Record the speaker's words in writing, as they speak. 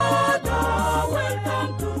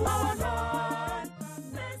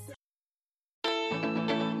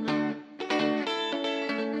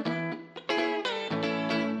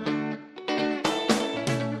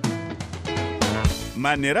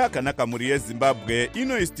manhero akanaka mhuri yezimbabwe.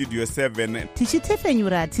 Ino istudio 7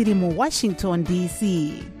 tichitefenyura tiri muwashington dc.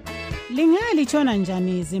 Lingalitshona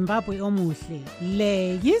njani Zimbabwe omuhle?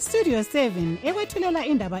 Le yistudio 7 ekwethulela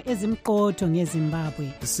indaba ezimqotho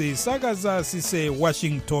ngeZimbabwe. Sisakaza sise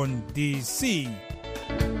Washington DC.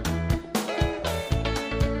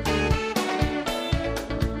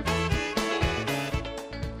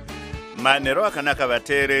 manhero akanaka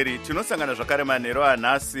vateereri. Tinosangana zvakare manhero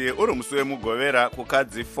anhasi uri musi wemugovera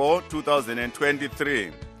kukadzi 4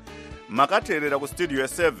 2023. Makateerera kustudio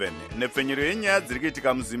 7 nepfenyuro yenyaya dziri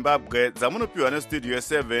kuitika muzimbabwe dzamunopiwa nestudio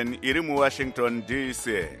 7 iri muwashington dc.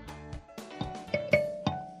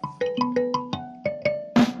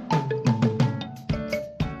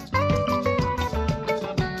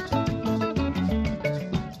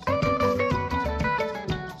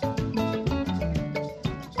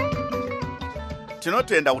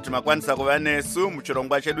 Tinotenda kuti makwanisa kuva nesu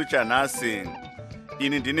muchirongwa chedu chanhasi.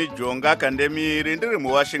 Ini ndini Jonga Kandemiri ndiri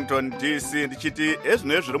muWashington DC ndichiti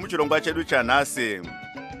ezvino zviri muchirongwa chedu chanhasi.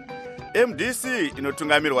 MDC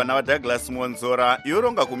inotungamirwa naDouglas Monzora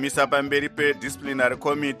yoronga kumisa pamberi pedisciplinary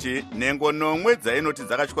committee nhengo nomwe dzainoti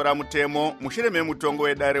dzakatyora mutemo mushure memutongo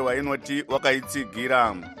wedare wainoti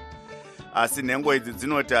wakaitsigira. Asi nhengo idzi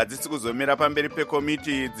dzinoti hadzisi kuzomira pamberi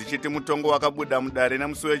pekomiti dzichiti mutongo wakabuda mudare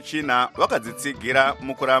nemusi wechina wakadzitsigira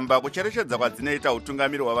mukuramba kucherechedza kwadzinoita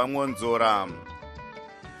utungamiri hwavamonzora.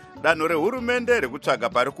 Danho rehurumende rekutsvaga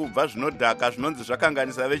pari kubva zvinodhaka zvinonzi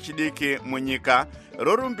zvakanganisa vechidiki munyika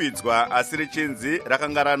rorumbidzwa asi richinzi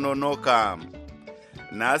rakanga ranonoka.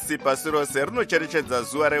 Nhasi pasi rose rinocherechedza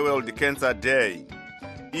zuva reWorld Cancer Day.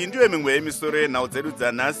 Iyi ndiyo mimwe yemisoro yenhau dzedu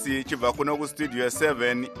dzanhasi ichibva kuno kustudio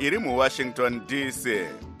 7 iri muWashington DC.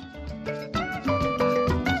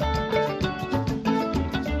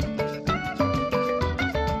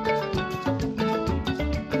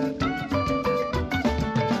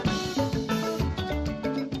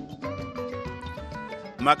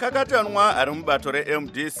 Makakatanwa ari mubato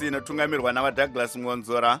reMDC inotungamirwa navaDouglas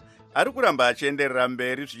Monzora ari kuramba achienderera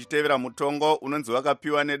mberi zvichitevera mutongo unonzi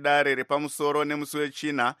wakapiwa nedare repamusoro nemusi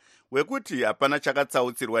wechina wekuti hapana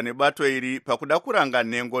chakatsautsirwa nebato iri pakuda kuranga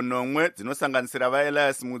nhengo nomwe dzinosanganisira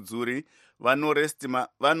vaElias Mudzuri,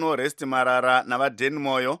 vaNorest Marara navaDan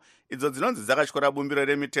Moyo, idzo dzinonzi dzakatyora bumbiro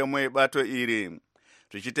remitemo yebato iri.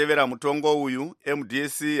 Zvichitevera mutongo uyu,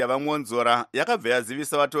 MDC yavamonzora yakabva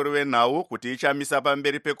yazivisa vatori venhau kuti ichamisa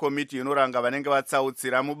pamberi pekomiti inoranga vanenge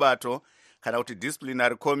vatsautsira mubato kana kuti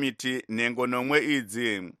disciplinary committee nhengo nomwe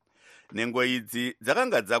idzi. Nhengo idzi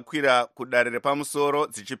dzakanga dzakwira kudare repamusoro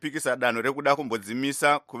dzichipikisa danho rekuda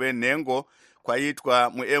kumbodzimisa kuve nhengo kwaitwa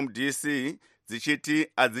muMDC dzichiti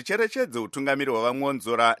hadzicherechedze utungamiri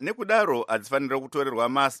hwavamonzora nekudaro hadzifanira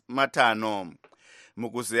kutorerwa matanho.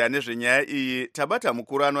 Mukuzeya nezvenyaya iyi tabata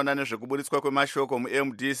mukuru anoona nezvekuburitswa kwemashoko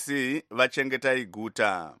muMDC Vachengetai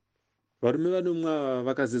Guta. Varume vanomwe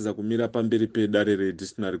vakazeza kumira pamberi pedare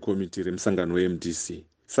redisciplinary committee remusangano weMDC.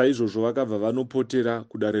 Saizvozvo vakabva vanopotera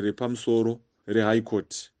kudare repamusoro reHigh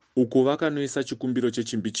Court uko vakanoisa chikumbiro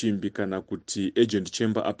chechimbi-chimbi kana kuti agent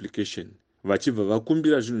chamber application, vachibva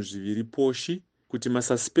vakumbira zvinhu zviviri: poshi kuti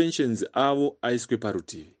masuspensions avo aiswe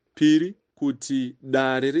parutivi, piri kuti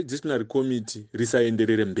dare redisciplinary committee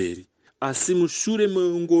risaenderere mberi. Asi mushure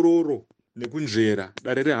meongororo nekunzvera,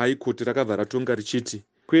 dare reHigh Court rakabva ratonga richiti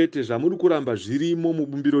kwete, zvamuri kuramba zvirimo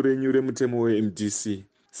mubumbiro renyu remutemo weMDC,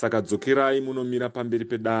 saka dzokerai munomira pamberi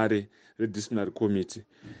pedare redisciplinary committee.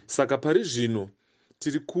 Saka pari zvino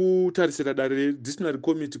tiri kutarisira dare redisciplinary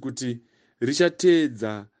committee kuti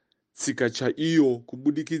richateedza tsika chaiyo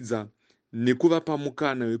kubudikidza nekuvapa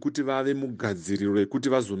mukana wekuti vave mugadziriro rekuti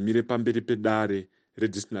vazomire pamberi pedare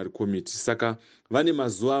redisciplinary committee. Saka vane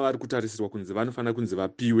mazuva avari kutarisirwa kunzi vanofanira kunzi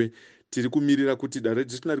vapiwe. Tiri kumirira kuti dare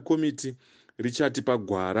redisciplinary committee richatipa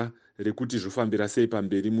gwara rekuti zvofambira sei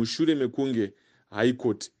pamberi mushure mekunge High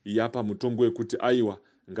Court yapa mutongo wekuti aiwa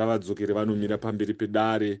ngavadzokere vanomira pamberi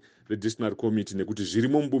pedare redisciplinary committee nekuti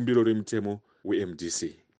zvirimo mubumbiro remutemo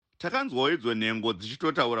weMDC. Takanzwawo idzo nhengo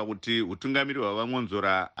dzichitotaura kuti utungamiri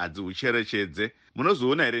hwavamonzora hadzihucherechedze.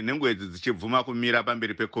 Munozoona here nhengo idzi dzichibvuma kumira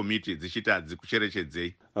pamberi pekomiti dzichiti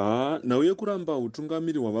hadzikucherechedzei? Nhau yekuramba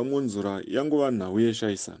utungamiri hwavamonzora yangova nhau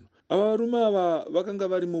yeshaisano. Ava varume ava vakanga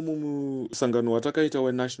varimo mumusangano watakaita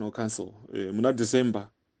weNational Council muna December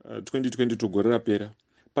 2022 gore rapera.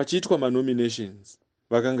 Pachiitwa manominations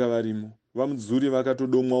vakanga varimo. VaMudzuri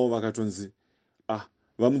vakatodomwawo vakatonzi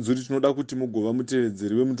VaMudzuri tinoda kuti mugova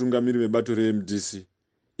mutevedzeri wemutungamiri webato reMDC.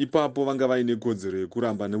 Ipapo vanga vaine kodzero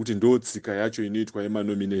yekuramba nekuti ndo tsika yacho inoitwa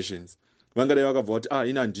yemanominations. Vangadai vakabva kuti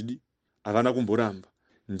ina handidi, havana kumboramba.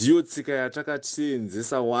 Ndiyo tsika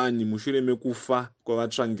yatakatsenzesa wani mushure mekufa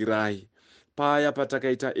kwavatsvangirai. paya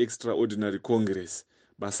patakaita extraordinary congress,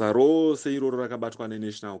 basa rose iroro rakabatwa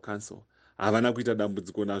nenational council havana kuita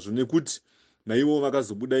dambudziko nazvo, nekuti naivo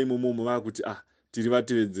vakazobuda imomo vakuti tiri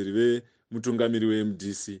vatevedzeri vemutungamiri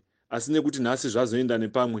weMDC, asi nekuti nhasi zvazoenda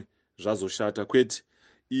nepamwe zvazoshata. Kwete,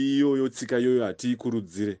 iyoyo tsika iyoyo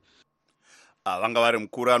hatiikurudzire. Vanga vari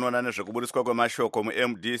mukuru anoona nezvekubudiswa kwemashoko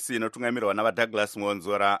muMDC inotungamirwa navaDouglas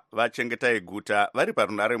Ngonzora vachengetai guta vari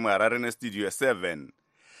parunare muHarare nestudio 7.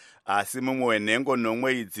 Asi mumwe wenhengo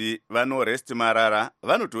nomwe idzi vanoresti Marara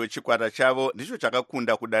vanotiwo chikwata chavo ndicho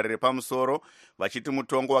chakakunda kudare repamusoro, vachiti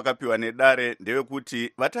mutongo wakapiwa nedare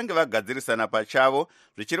ndewekuti vatange vagadzirisana pachavo,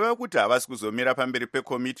 zvichireva kuti havasi kuzomira pamberi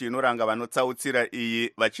pekomiti inoranga vanotsautsira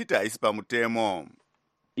iyi vachiti haisi pamutemo.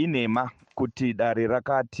 Inhema kuti dare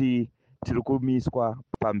rakati tiri kumiswa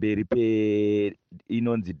pamberi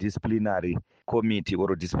inonzi disciplinary committee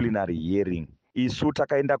or disciplinary hearing. Isu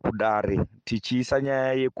takaenda kudare tichiisa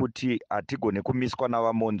nyaya yekuti hatigone kumiswa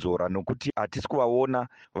navaMonzora nokuti hatisi kuvaona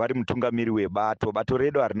vari mutungamiri webato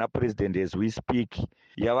redu harina president as we speak.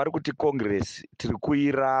 Yavari kuti Congress tiri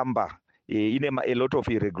kuiramba, ine a lot of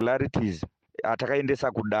irregularities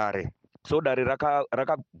atakaendesa kudare. So dare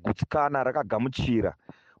rakagutsikana, rakagamuchira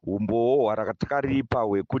umbohwa ratakaripa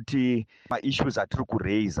hwekuti maissues atiri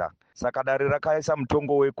kureiza. Saka dare rakaisa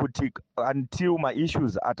mutongo wekuti until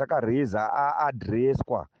maissues atakareza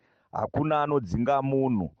aadreswa hakuna anodzinga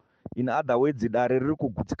munhu. In other words, dare riri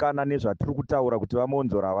kugutsikana nezvatiri kutaura kuti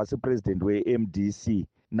vaMonzora havasi president weMDC.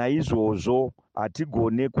 Naizvozvo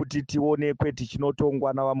hatigone kuti tionekwe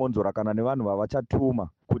tichinotongwa navaMonzora kana nevanhu vavachatuma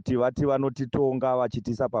kuti vati vanotitonga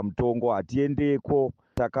vachitisa pamutongo. Hatiendeko,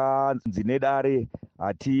 takanzi nedare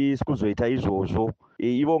hatisi kuzoita izvozvo.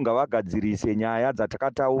 Ivo ngavagadzirise nyaya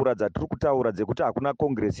dzatakataura, dzatiri kutaura dzekuti hakuna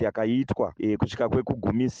kongresi yakaitwa kusvika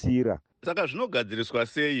kwekugumisira. Saka zvinogadziriswa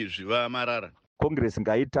sei zviva Marara? Kongresi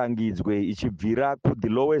ngaitangidzwe ichibvira ku the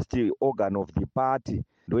lowest organ of the party,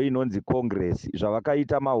 ndo inonzi kongresi.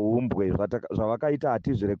 Zvavakaita mahumbwe, zvavakaita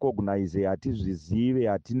hatizvirecognize, hatizvizive,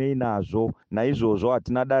 hatinei nazvo. Naizvozvo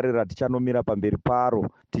hatina dare ratichanomira pamberi paro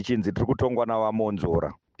tichinzi tiri kutongwa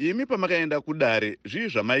navaMonzora. Imi pamakaenda kudare zvii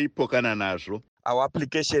zvamaipokana nazvo? Our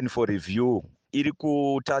application for review iri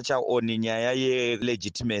kutacha on nyaya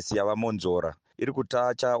yelegitimacy yavaMonzora, iri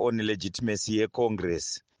kutacha on legitimacy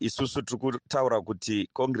yeCongress. Isusu tiri kutaura kuti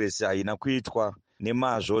Congress haina kuitwa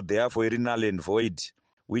nemazvo, therefore iri null and void,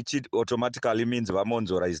 which automatically means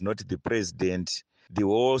vaMonzora is not the president. The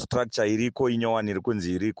whole structure iriko, inyowani iri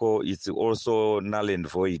kunzi iriko, it's also null and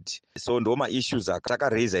void. So ndoma issues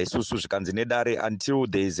atakareiza isusu zvikanzi nedare until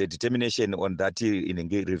there is a determination on that in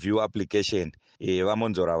review application.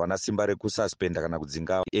 VaMonzora havana simba rekususpenda kana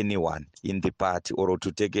kudzinga anyone in the party or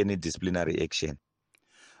to take any disciplinary action.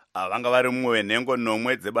 Vanga vari mumwe wenhengo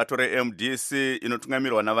nomwe dzebato reMDC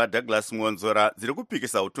inotungamirwa navaDouglas Ngonzora dziri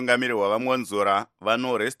kupikisa utungamiri hwavaMonzora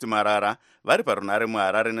vanoresti Marara vari parunare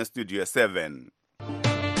muHarare nestudio 7.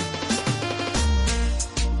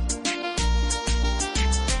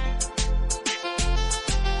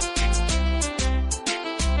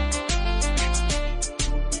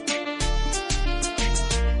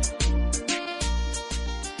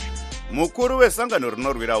 Mukuru wesangano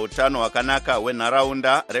rinorwira utano hwakanaka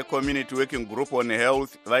hwenharaunda reCommunity Working Group on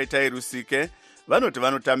Health Vaitai Rusike vanoti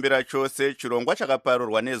vanotambira chose chirongwa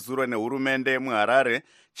chakaparurwa nezuro nehurumende muHarare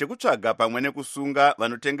chekutsvaga pamwe nekusunga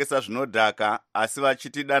vanotengesa zvinodhaka, asi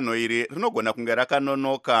vachiti danho iri rinogona kunge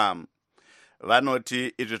rakanonoka.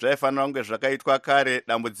 Vanoti izvi zvaifanira kunge zvakaitwa kare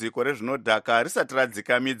dambudziko rezvinodhaka risati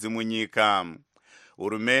radzika midzi munyika.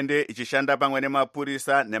 Hurumende ichishanda pamwe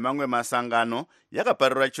nemapurisa nemamwe masangano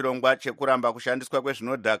yakaparura chirongwa chekuramba kushandiswa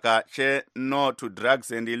kwezvinodhaka che-No to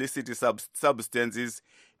Drugs and Illicit Substances,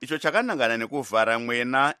 icho chakanangana nekuvhara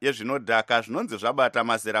mwena yezvinodhaka zvinonzi zvabata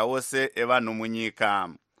mazera ose evanhu munyika.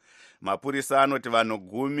 Mapurisa anoti vanhu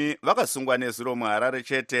 10 vakasungwa nezuro muHarare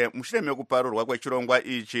chete mushure mekuparurwa kwechirongwa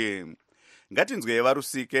ichi. Ngatinzwei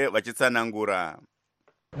vaRusike vachitsanangura.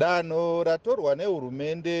 Danho ratorwa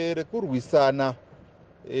nehurumende rekurwisana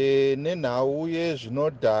nenhau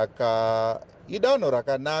yezvinodhaka idanho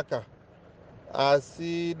rakanaka,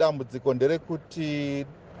 asi dambudziko nderekuti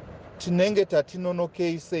tinenge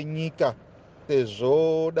tatinonokei senyika,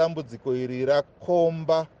 sezvo dambudziko iri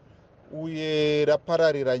rakomba uye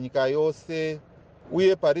rapararira nyika yose,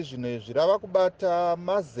 uye pari zvino izvi rava kubata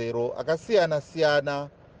mazero akasiyana siyana,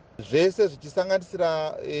 zvese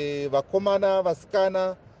zvichisanganisira vakomana,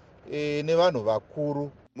 vasikana nevanhu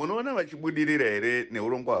vakuru. Munoona vachibudirira here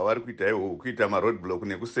neurongwa hwavari kuita ihwo kuita maroadblock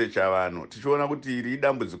nekusecha vanhu, tichiona kuti iri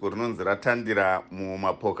dambudziko rinonzi ratandira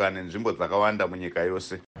mumapoka nenzvimbo dzakawanda munyika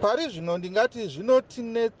yose? Pari zvino ndingati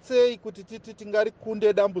zvinotinetsei kuti titi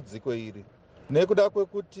tingarikunde dambudziko iri, nekuda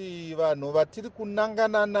kwekuti vanhu vatiri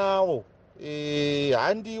kunangana navo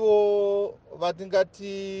handiwo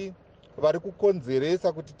vatingati vari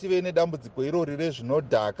kukonzeresa kuti tive nedambudziko irori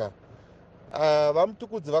rezvinodhaka.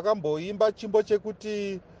 Vamutukudzi vakamboimba chimbo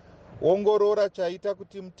chekuti ongorora chaita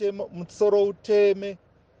kuti musoro uteme,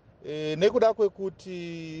 nekuda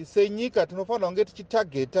kwekuti senyika tinofanira kunge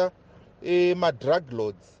tichitageta madrug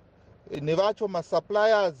lords nevacho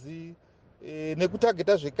masuppliers,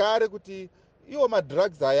 nekutageta zvekare kuti iwo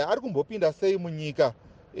madrugs aya ari kumbopinda sei munyika,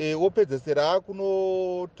 opedzesera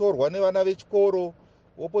kunotorwa nevana vechikoro,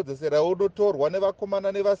 opedzesera onotorwa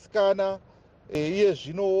nevakomana nevasikana, iye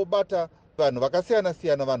zvino obata vanhu vakasiyana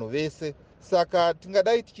siyana, vanhu vese. Saka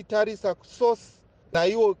tingadai tichitarisa source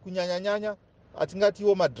naiwo kunyanya-nyanya atingati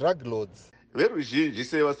iwo madrug lords. Veruzhinji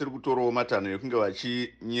sei vasiri kutorawo matanho ekunge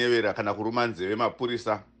vachinyevera kana kuruma nzeve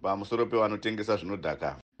mapurisa pamusoro pevanotengesa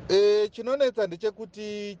zvinodhaka? Chinonetsa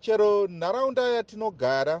ndechekuti chero nharaunda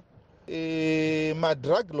yatinogara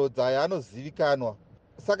madrug lords aya anozivikanwa.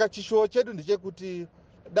 Saka chishuwo chedu ndechekuti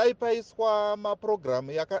dai paiswa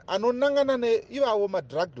mapurogiramu anonangana neivavo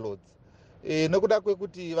madrug lords, nekuda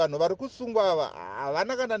kwekuti vanhu vari kusungwa ava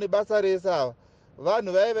havana kana nebasa rese ava.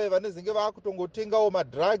 Vanhu vaive vanezenge vakutongotengawo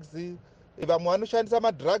madrugs, vamwe vanoshandisa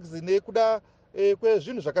madrugs nekuda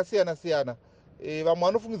kwezvinhu zvakasiyana siyana. Vamwe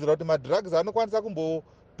vanofungidzira kuti madrugs anokwanisa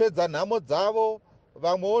kumbopedza nhamo dzavo,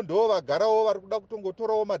 vamwewo ndo vagarawo vari kuda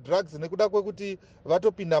kutongotorawo madrugs nekuda kwekuti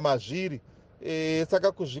vatopinda mazviri.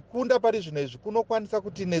 Saka kuzvikunda pari zvino izvi kunokwanisa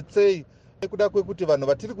kuti netsei, nekuda kwekuti vanhu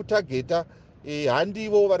vatiri kutageta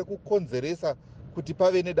handivo vari kukonzeresa kuti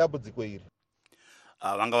pave nedambudziko iri.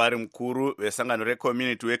 Vanga vari mukuru vesangano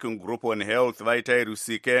reCommunity Working Group on Health Vaitai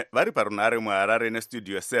Rusike vari parunhare muHarare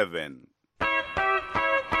neStudio 7.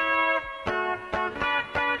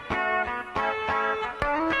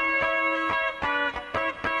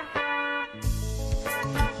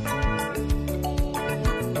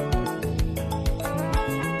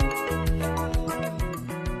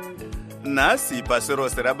 Nhasi pasi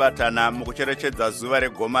rose rabatana mukucherechedza zuva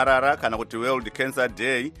regomarara kana kuti World Cancer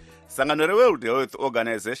Day. Sangano reWorld Health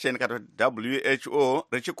Organization kana kuti WHO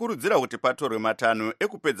richikurudzira kuti patorwe matanho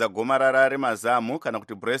ekupedza gomarara remazamu kana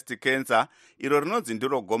kuti breast cancer, iro rinonzi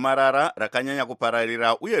ndiro gomarara rakanyanya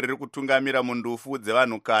kupararira uye riri kutungamira mundufu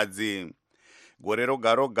dzevanhukadzi. Gore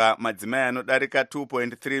roga roga madzimai anodarika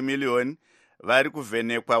 2.3 million vari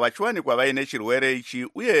kuvhenekwa vachiwanikwa vaine chirwere ichi,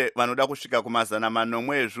 uye vanoda kusvika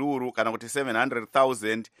ku400,000 ezviuru kana kuti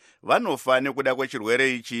 700,000 vanofa nekuda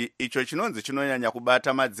kwechirwere ichi, icho chinonzi chinonyanya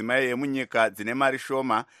kubata madzimai emunyika dzine mari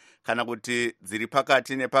shoma kana kuti dziri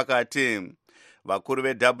pakati nepakati. Vakuru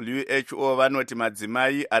veWHO vanoti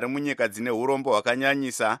madzimai ari munyika dzine urombo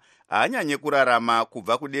hwakanyanyisa haanyanye kurarama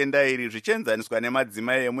kubva kudenda iri zvichienzaniswa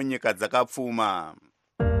nemadzimai emunyika dzakapfuma.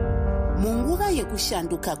 Munguva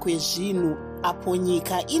yekushanduka kwezvinhu, apo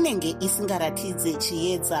nyika inenge isingaratidze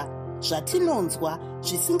chiedza, zvatinonzwa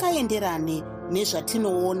zvisingaenderane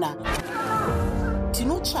nezvatinoona,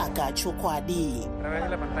 tinotsvaga chokwadi.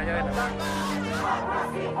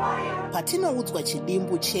 Patinoudzwa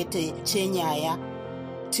chidimbu chete chenyaya,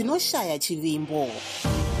 tinoshaya chivimbo.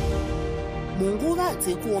 Munguva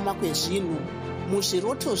dzekuoma kwezvinhu,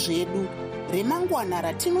 muzviroto zvedu, remangwana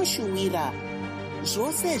ratinoshuwira,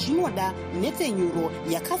 zvose zvinoda nhepfenyuro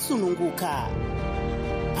yakasununguka.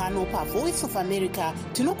 Pano paVoice of America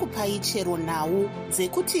tinokupai chero nhau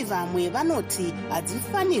dzekuti vamwe vanoti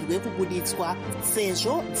hadzifanirwe kubuditswa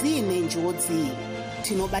sezvo dziine njodzi.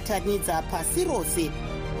 Tinobatanidza pasi rose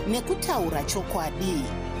nekutaura chokwadi.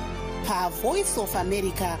 PaVoice of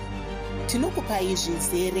America tinokupai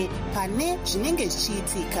zvizere pane zvinenge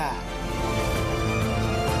zvichiitika.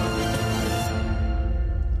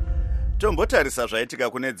 Tombotarisa zvaitika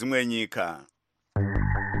kune dzimwe nyika.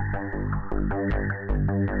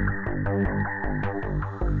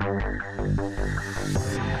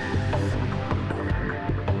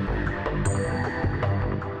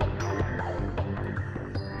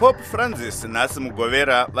 Pope Francis nhasi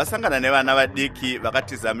mugovera vasangana nevana vadiki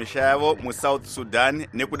vakatiza misha yavo muSouth Sudan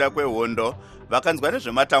nekuda kwehondo, vakanzwa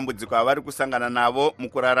nezvematambudziko avari kusangana navo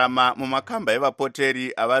mukurarama mumakamba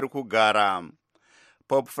evapoteri avari kugara.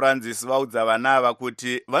 Pope Francis vaudza vana ava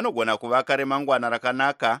kuti vanogona kuvaka remangwana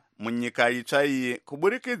rakanaka munyika itsva iyi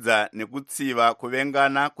kuburikidza nekutsiva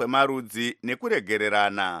kuvengana kwemarudzi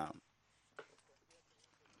nekuregererana.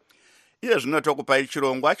 Iye zvino tokupai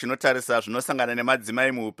chirongwa chinotarisa zvinosangana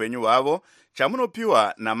nemadzimai muupenyu hwavo,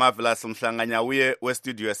 chamunopiwa naMarvelous Muhlanganyauye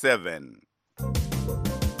weStudio 7.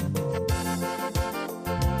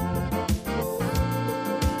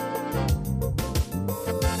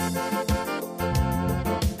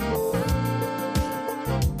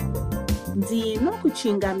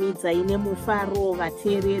 ndinokuchingamidzai nemufaro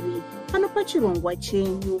vateereri pano pachirongwa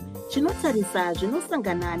chenyu chinotarisa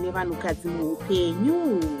zvinosangana nevanhukadzi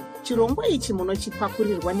muupenyu. Chirongwa ichi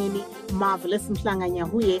munochipakurirwa neni Marvelous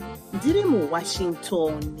Mhlanganyahuye ndiri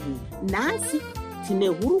muWashington. Nhasi tine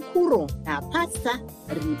hurukuro naPastor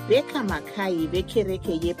Rebecca Makai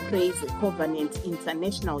vekereke yePraise Covenant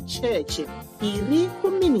International Church iri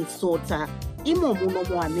kuMinnesota imo muno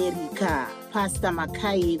muAmerica. Pastor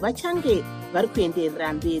Makai vachange vari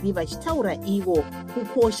kuenderera mberi vachitaura ivo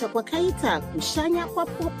kukosha kwakaita kushanya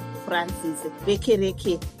kwaPope Francis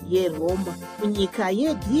vekereke yeRome kunyika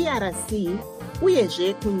yeDRC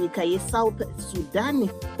uyezve kunyika yeSouth Sudan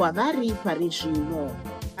kwavari pari zvino.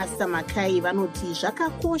 Pastor Makai vanoti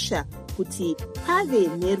zvakakosha kuti pave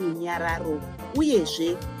nerunyararo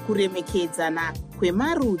uyezve kuremekedzana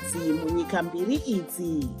kwemarudzi munyika mbiri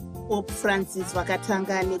idzi. Pope Francis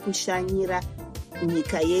vakatanga nekushanyira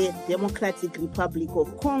nyika yeDemocratic Republic of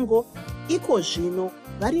Congo, iko zvino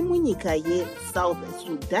vari munyika yeSouth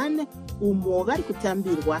Sudan umo vari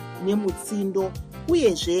kutambirwa nemutsindo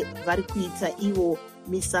uyezve vari kuita ivo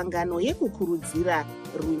misangano yekukurudzira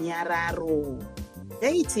runyararo.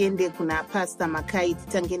 Dai tiende kuna Pastor Makai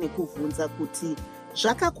titange nekubvunza kuti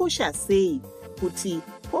zvakakosha sei kuti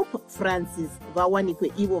Pope Francis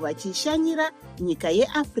vawanikwe ivo vachishanyira nyika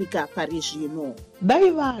yeAfrica pari zvino.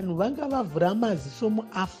 Dai vanhu vanga vavhura maziso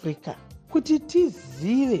muAfrica kuti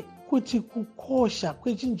tizive kuti kukosha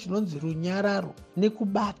kwechinhu chinonzi runyararo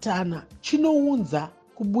nekubatana chinounza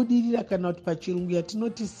kubudirira, kana kuti pachirungu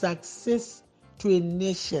yatinoti success to a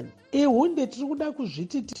nation. Ehunde tiri kuda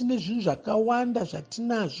kuzviti tine zvinhu zvakawanda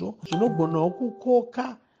zvatinazvo zvinogonawo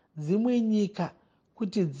kukoka dzimwe nyika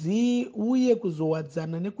kuti dziuye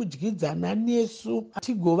kuzowadzana nekudyidzana nesu,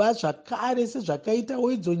 tigova zvakare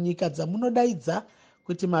sezvakaitawo idzo nyika dzamunodaidza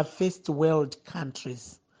kuti ma-first world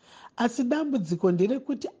countries. Asi dambudziko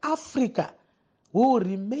nderekuti Africa will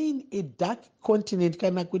remain a dark continent,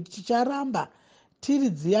 kana kuti ticharamba tiri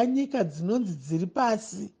dziya nyika dzinonzi dziri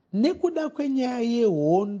pasi nekuda kwenyaya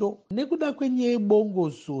yehondo, nekuda kwenyaya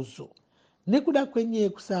yebongozozo, nekuda kwenyaya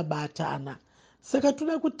yekusabatana. Saka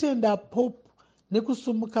toda kutenda Pope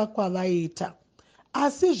nekusumuka kwavaita.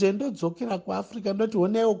 Asi zvendodzokera kuAfrica ndoti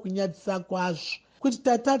honaiwo kunyadzisa kwazvo kuti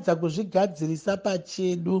tatadza kuzvigadzirisa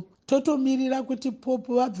pachedu, totomirira kuti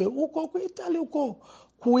Pope vabve uko kuItaly uko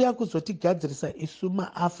kuuya kuzotigadzirisa isu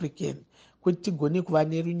maAfrican kuti tigone kuva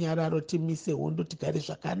nerunyararo, timise hondo, tigare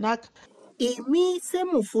zvakanaka. Imi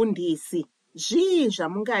semufundisi, zvii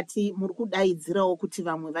zvamungati muri kudaidzirawo kuti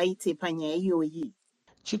vamwe vaite panyaya iyoyi?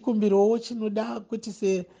 Chikumbirowo chinoda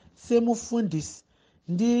kuti semufundisi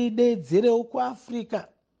ndidedzerewo kuAfrica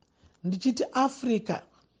ndichiti Africa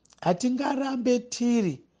hatingarambe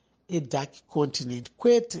tiri a dark continent,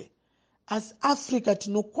 kwete. Asi Africa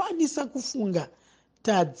tinokwanisa kufunga,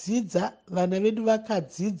 tadzidza, vana vedu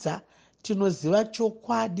vakadzidza, tinoziva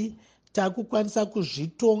chokwadi, takukwanisa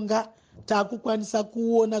kuzvitonga, takukwanisa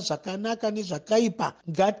kuona zvakanaka nezvakaipa.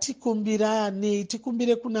 Ngatikumbirane,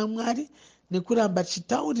 tikumbire kuna Mwari nekuramba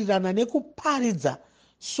tichitaurirana nekuparidza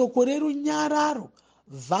soko rerunyararo.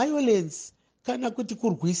 Violence kana kuti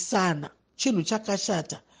kurwisana chinhu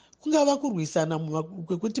chakashata, kungava kurwisana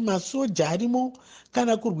kwekuti masoja arimo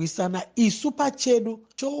kana kurwisana isu pachedu.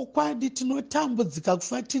 Chokwadi tinotambudzika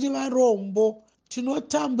kufa tiri varombo,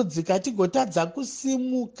 tinotambudzika tigotadza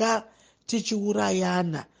kusimuka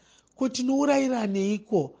tichiurayana. Kuti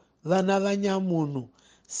nourayiraniko vana vanyamunhu?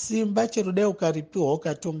 Simba chero dai ukaripiwa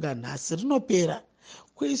ukatonga nhasi rinopera.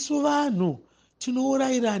 Kweisu vanhu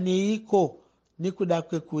tinourayiraniko nekuda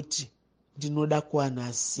kwekuti ndinoda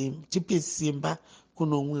kuwana simba, tipe simba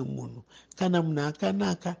kuno mumwe munhu. Kana munhu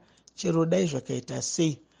akanaka, chero dai zvakaita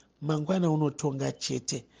sei, mangwana unotonga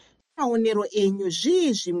chete. Maonero enyu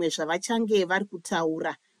zvii zvimwe zvavachange vari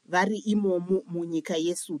kutaura vari imomu munyika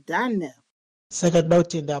yeSudan? Saka toda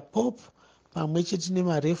kutenda Pope pamwe chete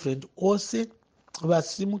nemareverend ose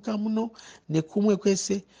vasimuka muno nekumwe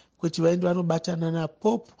kwese kuti vaende vanobatana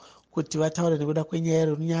naPope kuti vataure nekuda kwenyaya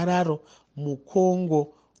yerunyararo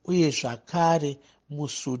muCongo uye zvakare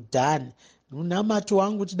muSudan. Munamati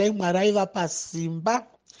wangu kuti dai Mwari aivapa simba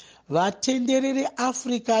vatenderere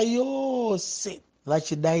Africa yose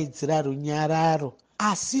vachidaidzira runyararo.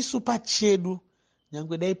 Asisu pachedu,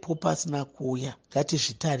 nyangwe dai Pope asina kuuya,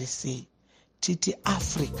 ngatizvitarisei titi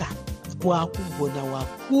Africa wakugona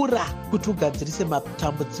wakura kuti ugadzirise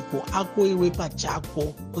matambudziko ako iwe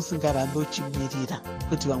pachako, usingarambe uchimirira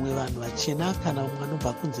kuti vamwe vanhu vachena kana vamwe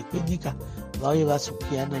vanobva kunze kwenyika vauye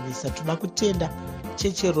vazokuyananisa. Toda kutenda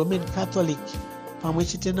chechi Roman Catholic pamwe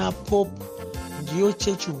chete naPope ndiyo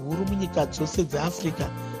chechi huru munyika dzose dzeAfrica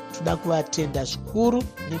toda kuvatenda zvikuru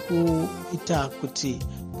nekuita kuti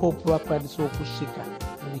popu vakwanisewo kusvika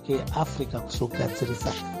munyika yeafrica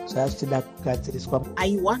kuzogadzirisa zvazvichida kugadziriswa.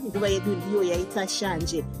 aiwa, nguva yedu ndiyo yaita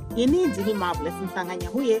shanje. ini ndiri Marvelous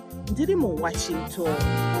Mhlanganya uye ndiri muWashington.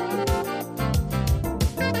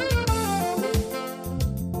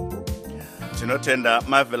 tinotenda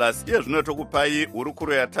Marvelous. iye zvino tokupai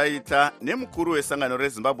hurukuro yataita nemukuru wesangano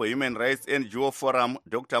reZimbabwe Human Rights NGO Forum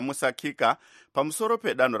Dr. Musa Kika pamusoro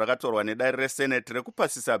pedanho rakatorwa nedare reseneti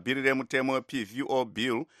rekupasisa bhiri remutemo wePVO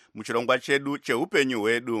bill muchirongwa chedu cheupenyu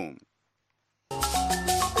hwedu.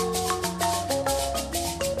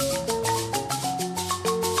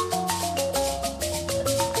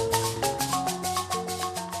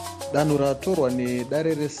 Danho ratorwa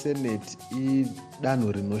nedare reseneti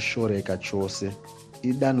idanho rinoshoreka chose,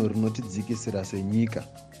 idanho rinotidzikisira senyika.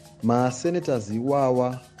 Masenators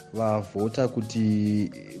iwawa vavhota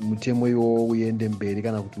kuti mutemo iwowo uende mberi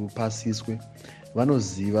kana kuti upasiswe,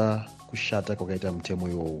 vanoziva kushata kwakaita mutemo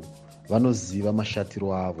iwowo, vanoziva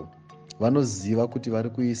mashatiro avo, vanoziva kuti vari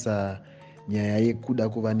kuisa nyaya yekuda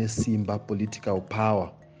kuva nesimba, political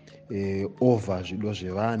power, over zvido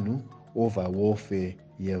zvevanhu, over warfare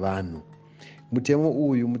yevanhu. Mutemo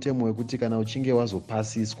uyu mutemo wekuti kana uchinge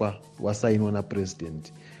wazopasiswa wasainwa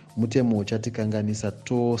napresident, mutemo uchatikanganisa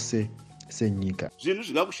tose senyika. Zvinhu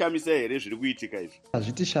zvingakushamisa here zviri kuitika izvi?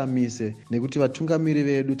 Hazvitishamise nekuti vatungamiri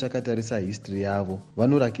vedu takatarisa history yavo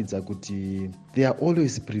vanorakidza kuti they are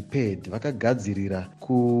always prepared, vakagadzirira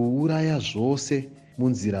kuuraya zvose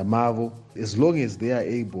munzira mavo as long as they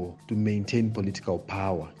are able to maintain political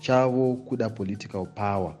power. Chavo kuda political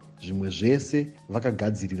power, zvimwe zvese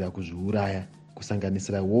vakagadzirira kuzviuraya,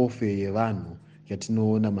 kusanganisira warfare yevanhu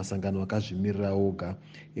yatinoona masangano akazvimirira oga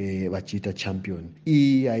vachiita champion.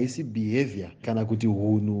 Iyi haisi behavior kana kuti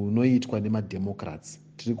hunhu hunoitwa nemademocrats.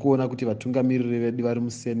 Tiri kuona kuti vatungamiriri vedu vari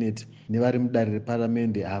museneti nevari mudare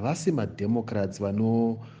reparamende havasi mademocrats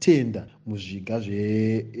vanotenda muzviga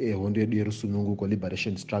zvehondo yedu yerusununguko,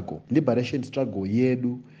 liberation struggle. Liberation struggle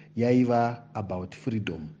yedu yaiva about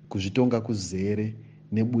freedom, kuzvitonga kuzere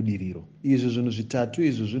nebudiriro. Izvi zvinhu zvitatu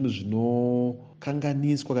izvi zvinhu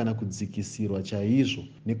zvinokanganiswa kana kudzikisirwa chaizvo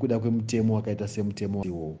nekuda kwemutemo wakaita semutemo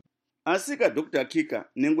iwowo. Asika Dr. Kika,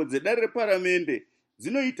 nhengo dzedare reparamende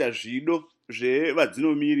dzinoita zvido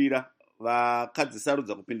zvevadzinomiririra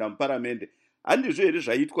vakadzisarudza kupinda muparamende. Handizvo here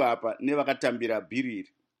zvaitwa apa nevakatambira bhiri iri?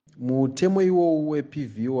 Mutemo iwowo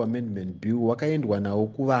wePVO amendment bill wakaendwa nawo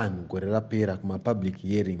kuvanhu gore rapera kumapublic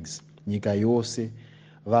hearings nyika yose.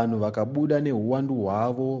 Vanhu vakabuda neuwandu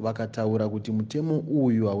hwavo vakataura kuti mutemo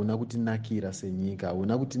uyu hauna kutinakira senyika,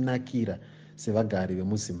 hauna kutinakira sevagari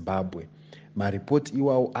vemuZimbabwe. Maripoti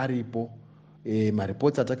iwawo aripo,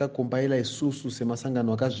 maripoti atakakombaila isusu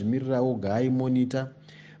semasangano akazvimirira oga aimonita,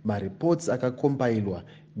 maripoti akakombailwa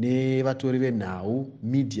nevatori venhau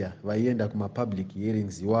media vaienda kumapublic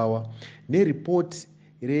hearings iwawa, neripoti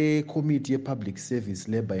rekomiti yepublic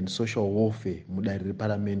service labour and social warfare mudare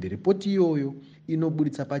reparamende. Ripoti iyoyo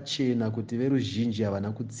inobuditsa pachena kuti veruzhinji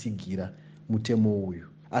havana kutsigira mutemo uyu,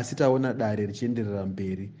 asi taona dare richienderera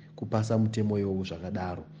mberi kupasa mutemo iwowo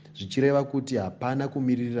zvakadaro, zvichireva kuti hapana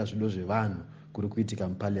kumiririra zvido zvevanhu kuri kuitika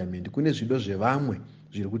mupariamendi. Kune zvido zvevamwe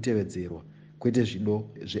zviri kutevedzerwa, kwete zvido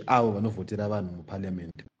zveavo vanovhotera vanhu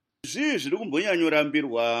mupariamendi. Zvii zviri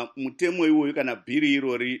kumbonyanyorambirwa mutemo iwoyo kana bhiri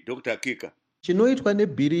irori, Dr. Kika? Chinoitwa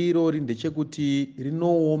nebhiri irori ndechekuti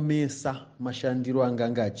rinoomesa mashandiro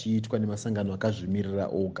anganga achiitwa nemasangano akazvimirira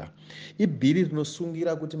oga. Ibhiri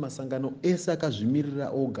rinosungira kuti masangano ese akazvimirira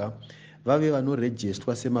oga vave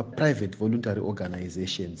vanorejestwa sema-private voluntary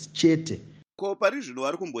organizations chete. Ko pari zvino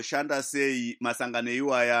vari kumboshanda sei masangano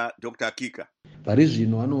iwaya, Dr. Kika? Pari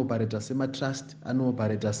zvino anoopareta sema-trust,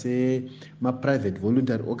 anoopareta sema-private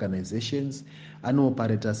voluntary organizations,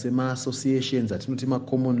 anoopareta sema-associations atinoti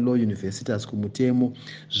ma-common law universities kumutemo.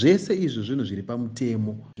 Zvese izvo zvinhu zviri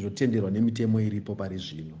pamutemo zvinotenderwa nemitemo iripo pari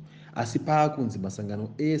zvino. Asi paakunzi masangano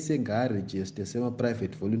ese ngaarejeste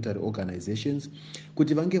sema-private voluntary organizations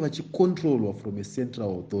kuti vange vachikontrolwa from a central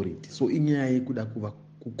authority. So inyaya yekuda kuva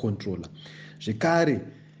kukontrola. Zvekare,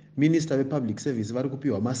 Minister wePublic Service vari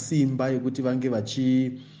kupiwa masimba ekuti vange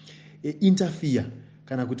vachi-interfere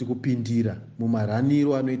kana kuti kupindira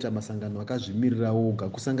mumaraniro anoita masangano akazvimirira oga,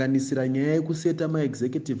 kusanganisira nyaya yekuseta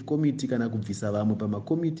ma-executive committee kana kubvisa vamwe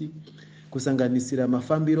pamakomiti, kusanganisira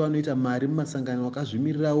mafambiro anoita mari mumasangano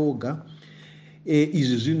akazvimirira oga.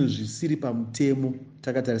 Izvi zvinhu zvisiri pamutemo.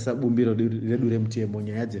 Takatarisa bumbiro redu remutemo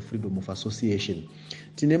nyaya dze-freedom of association.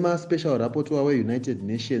 Tine ma-special rapporteur we-United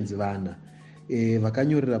Nations vana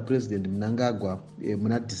vakanyorera President Mnangagwa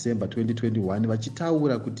muna December 2021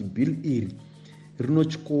 vachitaura kuti bill iri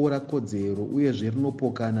rinotyora kodzero uyezve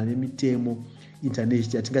rinopokana nemitemo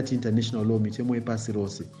yatingati international law, mitemo yepasi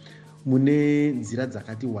rose mune nzira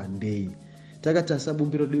dzakati wandei. Takatarisa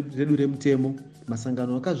bumbiro redu remutemo,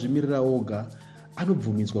 masangano akazvimirira oga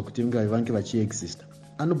anobvumidzwa kuti vange vachiexista,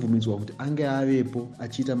 anobvumidzwa kuti ange avepo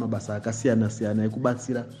achiita mabasa akasiyana-siyana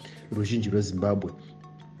ekubatsira ruzhinji rwezimbabwe,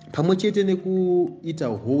 pamwe chete nekuita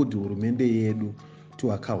hold hurumende yedu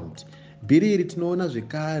to account. Bhiri iri tinoona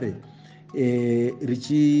zvekare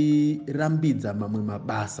richirambidza mamwe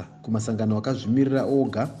mabasa kumasangano akazvimirira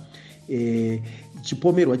oga.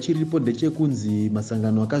 Chipomerwa chiripo ndechekunzi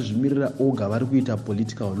masangano akazvimirira oga vari kuita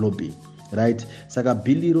political lobbying, right? Saka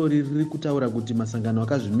bhili iro riri kutaura kuti masangano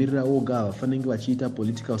akazvimirira oga havafaniri vachiita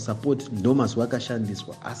political support, ndo mazwi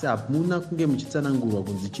akashandiswa, asi hamuna kunge muchitsanangurwa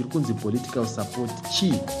kunzi chiri kunzi political support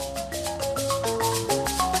chii.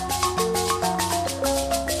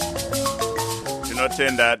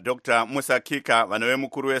 Tinotenda Dr. Musa Kika, vanove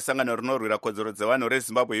mukuru wesangano rinorwira kodzero dzevanhu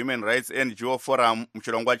reZimbabwe Human Rights NGO Forum,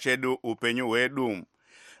 muchirongwa chedu upenyu hwedu.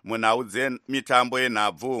 Munhau dzemitambo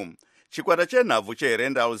yenhabvu, chikwata chenhabvu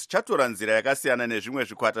cheHerendals chatora nzira yakasiyana nezvimwe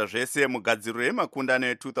zvikwata zvese mugadziriro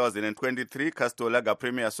yemakundano e2023 Castor Lager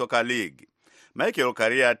Premier Soccer League. Michael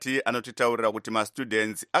Kariati anotitaurira kuti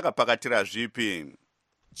mastudents akapakatira zvipi.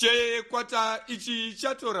 Chikwata ichi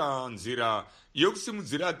chatora nzira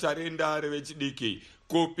yokusimudzira tarenda revechidiki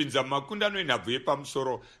kupinza makundano enhabvu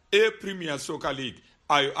yepamusoro ePremier Soccer League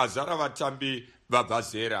ayo azara vatambi vabva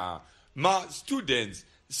zera. Mastudents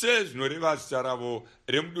sezvinoreva zita ravo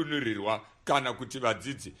remudunhurirwa kana kuti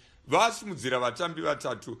vadzidzi vasimudzira vatambi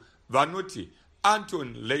vatatu vanoti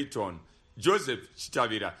Anton Layton, Joseph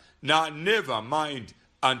Chitavira naNevermind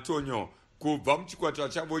Antonio kubva muchikwata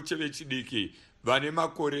chavo chevechidiki vane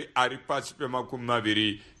makore ari pasi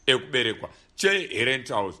pe20 ekuberekwa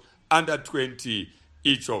cheHerentals under 20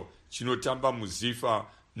 icho chinotamba muZifa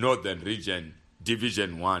Northern Region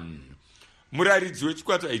Division 1. Muraridzi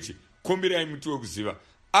wechikwata ichi Kombirai Muti Wekuziva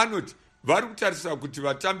anoti vari kutarisa kuti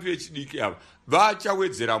vatambi vechidiki ava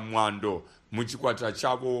vachawedzera mwando muchikwata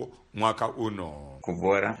chavo mwaka uno.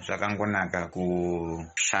 Kubhora zvakangonaka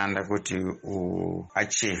kushanda kuti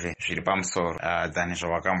uachieve zviri pamusoro than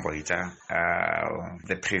zvawakamboita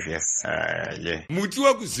the previous year. Muti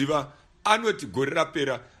Wekuziva anoti gore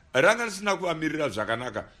rapera ranga risina kuvamirira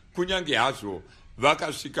zvakanaka kunyange hazvo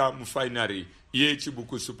vakasvika mufainari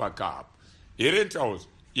yechibuku Super Cup. Herentals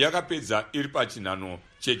yakapedza iri pachinhano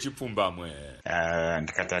chechipfumbamwe.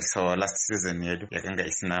 Ndikatarisawo last season yedu yakanga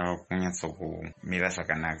isina kunyatsokumira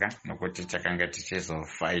zvakanaka nokuti takanga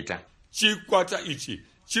tichizofaita. Chikwata ichi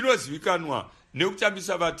chinozivikanwa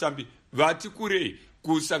nekutambisa vatambi vati kurei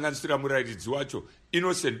kusanganisira murayiridzi wacho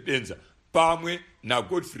Innocent Benza pamwe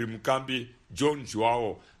naGodfrey Mukambi, John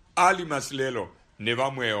Joao, Ali Masilelo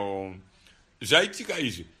nevamwewo. Zvaitika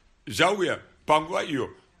izvi zvauya panguva iyo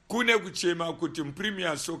kune kuchema kuti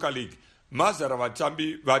muPremier Soccer League mazara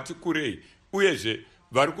vatambi vati kurei uyezve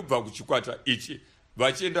vari kubva kuchikwata ichi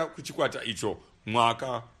vachienda kuchikwata icho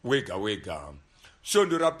mwaka wega wega.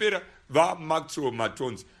 Svondo rapera vaMaxwell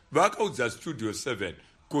Matonzi vakaudza Studio 7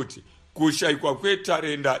 kuti kushayikwa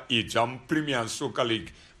kwetarenda idzva muPremier Soccer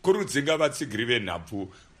League kuri kudzinga vatsigiri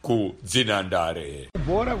venhabvu kudzinhandare.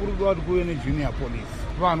 Bhora kuri kuda kuti kuve nejunior police,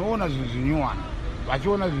 vanhuona zvinhu zvinyuwana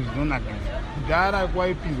vachiona zvinhu zvinonakisa. Kudhara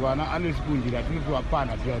kwaipinzwa naAlice Kunjira tiri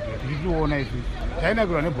kuvapana tichiona izvi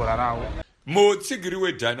tainakirwa nebhora ravo. Mutsigiri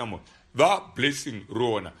weDynamo vaBlessing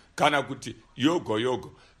Ruona kana kuti Yogo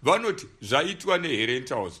Yogo vanoti zvaitwa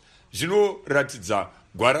neHerentals zvinoratidza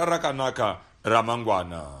gwara rakanaka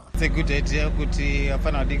ramangwana. It's a good idea kuti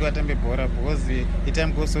vafana vadiki vatambe bhora because the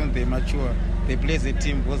time goes on, they mature, they play as a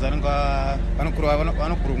team because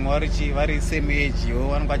vanokurumwa vari same age yo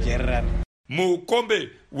vanonga vajairana. Mukombe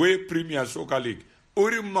wePremier Soccer League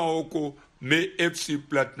uri mumaoko meFC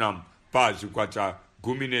Platinum pazvikwata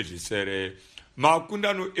 17.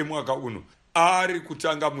 Makundano emwaka uno ari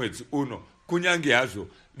kutanga mwedzi uno kunyange hazvo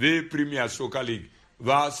vePremier Soccer League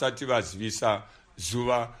vasati vazivisa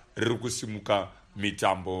zuva riri kusimuka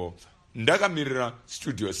mitambo. Ndakamirira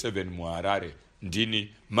Studio 7 muHarare,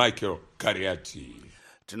 ndini Michael Kariati.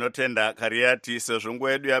 Tinotenda Kariati, sezvo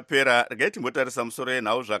nguva yedu yapera, regai timbotarisa musoro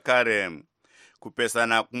yenhau zvakare.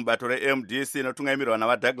 Kupesana kumubato reMDC inotungamirwa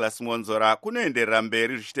navaDouglas Ngonzora kunoenderera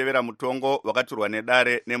mberi zvichitevera mutongo wakaturwa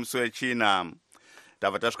nedare nemusi wechina.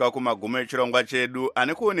 Tabva tasvika kumagumo echirongwa chedu.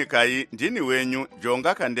 Ane kuonekai ndini wenyu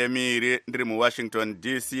Jonga Kandemiri, ndiri muWashington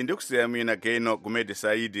DC. Ndikusiya muina Gaino Gumedi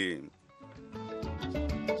Saidi.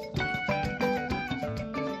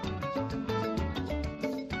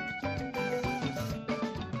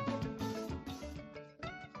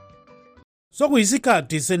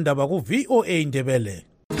 sokuyisikhathi sendaba ku-VOA Indebele.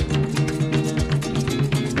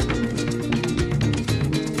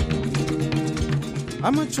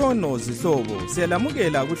 Amatshono zihlobo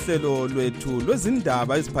siyalamukela kuhlelo lwethu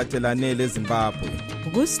lwezindaba eziphathelane leZimbabwe.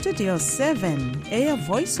 Ku-Studio 7 Air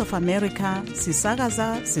Voice of America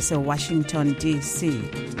sisakaza sise-Washington DC.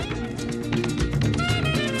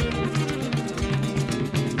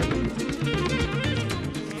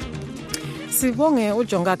 Sibonge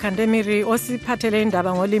uJonga Khandemiri osiphathele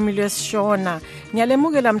indaba ngolimi lwesiShona.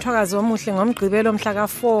 Ngiyalemukela mthwakazi omuhle ngomgqibelo mhla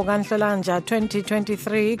ka4 kaNhlolanja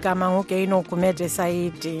 2023 igama nguGaino Gumede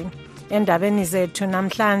Saidi. Endabeni zethu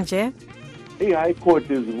namhlanje i-High Court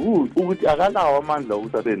is ruled ukuthi akalawo amandla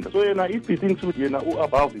okusebenza. So yena if he thinks ukuthi yena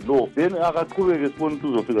u-above the law then akaqhubeke sibone ukuthi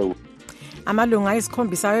uzofika kuphi. Amalunga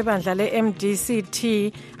ayisikhombisa webandla le-MDCT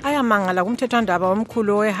ayamangala kumthethwandaba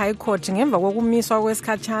omkhulu we-High Court ngemva kokumiswa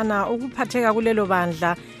kwesikhatshana ukuphatheka kulelo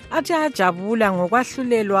bandla athi ajabula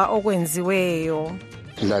ngokwahlulelwa okwenziweyo.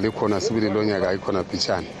 Lali khona sibili lonyaka ayikhona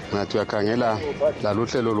phishana. Ngathi uyakhangela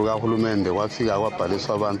laluhlelo lukahulumende kwafika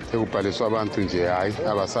kwabhaliswa abantu ekubhaliswa abantu nje hayi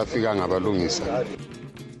abasafika ngabalungisa.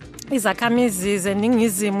 Izakhamizi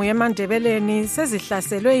zeningizimu yeMandebeleni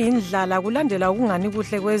sezihlaselwe indlala kulandela ukungani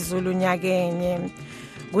kuhle kwezulu nyakenye.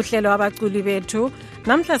 Kuhlelo abaculi bethu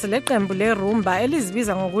namhla seleqembu lerumba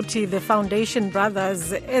elizibiza ngokuthi The Foundation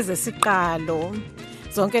Brothers ezesiqalo.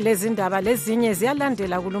 Zonke lezi ndaba lezinye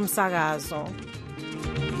ziyalandela kulomsakazo.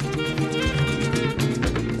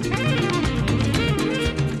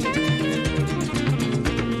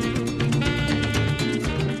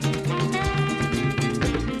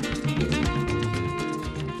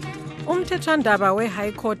 Umthethwandaba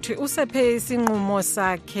we-High Court usephe isinqumo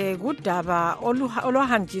sakhe kudaba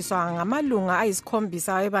olohanjiswa ngamalunga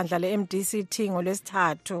ayisikhombisa ebandla le-MDCT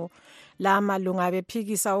ngolwesithathu. La malunga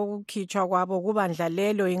bephikisa ukukhitshwa kwabo kubandla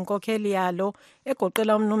lelo inkokheli yalo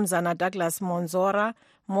egoqela umnumzana Douglas Monzora,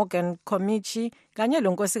 Morgan Komichi kanye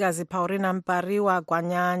lonkosikazi Paulina Mpariwa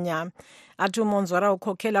Gwanyanya. Athi uMonzora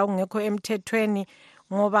ukhokhela ungekho emthethweni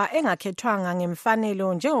ngoba engakhethwanga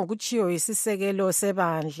ngemfanelo njengokuchiyo isisekelo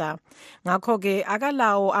sebandla. Ngakho ke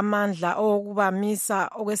akalawo amandla okubamisa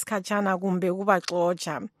okwesikhatshana kumbe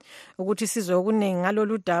ukubaxotsha. Ukuthi sizwe okuningi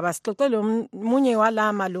ngalolu daba sixoxele omunye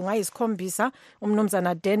wala malunga ayisikhombisa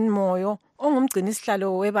umnumzana Dan Moyo ongumgcini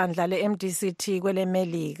isihlalo webandla le-MDCT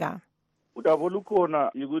kwelemelika. Udaba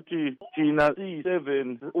olukhona ukuthi thina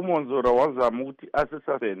siyi-7 uMonzora wazama ukuthi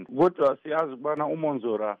ase-suspend kodwa siyazi ukubana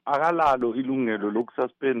uMonzora akalalo ilungelo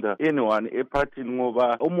lokususpenda anyone ephathini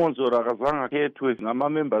ngoba uMonzora akazange akhethwe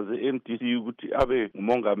ngama-members e-MDC ukuthi abe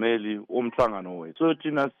ngumongameli womhlangano wethu. So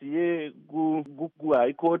thina siye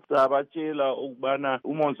ku-High Court sabatshela ukubana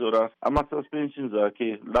uMonzora ama-suspensions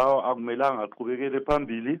akhe lawo akumelanga aqhubekele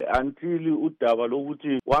phambili until udaba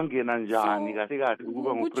lokuthi wangena njani kahle kahle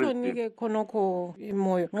ukuba ngupresident. Khonokho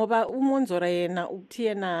imoyo ngoba uMonzora yena uthi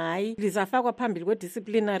yena hayi lizafakwa phambili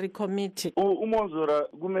kwe-disciplinary committee. uMonzora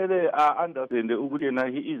kumele understand ukuthi yena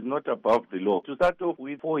he is not above the law. To start off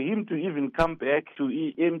with, for him to even come back to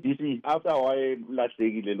MDC after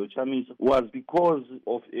wayelahlekile lo Chamisa was because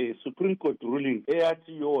of a Supreme Court ruling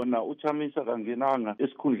eyathi yona uChamisa kangenanga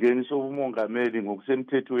esikhundleni sobumongameli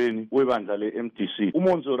ngokusemthethweni webandla le-MDC.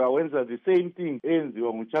 uMonzora wenza the same thing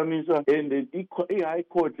enziwa nguChamisa and i-High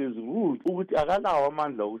Court is ruled ukuthi akalawo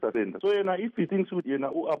amandla okusebenza. So yena if he thinks ukuthi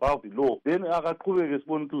yena u-above the law then akaqhubeke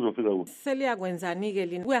sibone ukuthi uzofika kuphi. Seliyakwenzani ke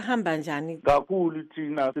lini? Kuyahamba njani? Kakhulu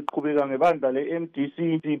thina siqhubeka ngebandla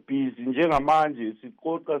le-MDC sibhizi njengamanje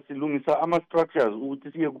siqoqa silungisa ama-structures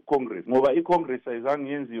ukuthi siye ku-Congress ngoba i-Congress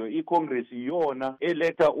ayizange yenziwe. I-Congress iyona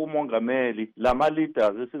eletha umongameli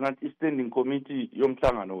lama-leaders esingathi i-standing committee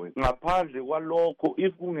yomhlangano wethu. Ngaphandle kwalokho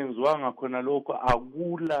if kungenziwanga khona lokho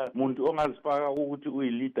akula muntu ongazifaka ukuthi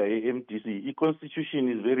uyi-leader ye-MDC. I-constitution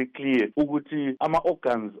is very clear ukuthi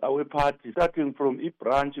ama-organs awe-party starting from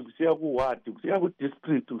i-branch kusiya ku-ward kusiya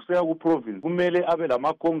ku-district kusiya ku-province kumele abe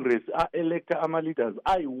lama-congress a-electa ama-leaders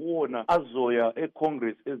ayiwona azoya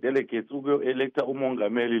e-congress as-delegates ukuyo-electa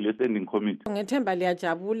umongameli le-standing committee. Ngethemba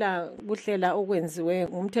liyajabula kuhlela okwenziwe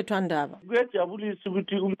ngumthethwandaba. Kuyajabulisa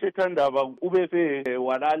ukuthi umthethwandaba ube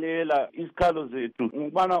walalela isikhalo zethu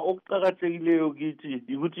ngibana okuqakathekileyo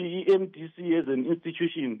kithi ukuthi i-MDC as an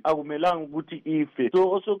institution akumelanga ukuthi ife.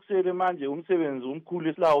 So osokusele manje umsebenzi omkhulu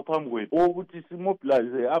esilawo phambi kwethu ukuthi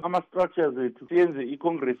simobilize ama-structures ethu siyenze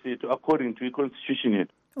i-congress yethu according to i-constitution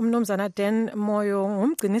yethu. Umnumzana Dan Moyo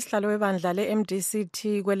ngumgcini isihlalo webandla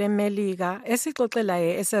le-MDCT kwelemelika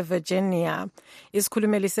esixoxelaye ese-Virginia.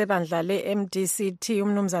 Isikhulumeli sebandla le-MDCT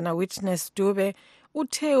umnumzana Witness Dube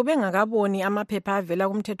uthe ubengakaboni amaphepha avela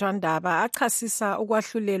kumthethwandaba achasisa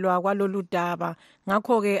ukwahlulelwa kwalolu daba,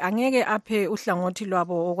 ngakho-ke angeke aphe uhlangothi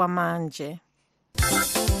lwabo okwamanje.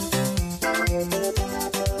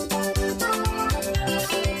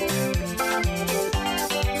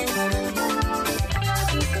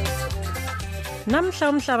 Namhla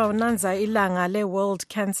umhlaba unanza ilanga le-World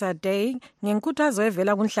Cancer Day ngenkuthazo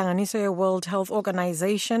evela kunhlanganiso ye-World Health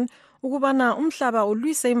Organization ukubana umhlaba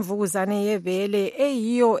ulwise imvukuzane yebele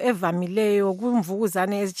eyiyo evamileyo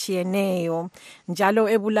kumvukuzane ezijiyeneyo njalo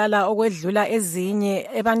ebulala okwedlula ezinye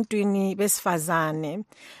ebantwini besifazane.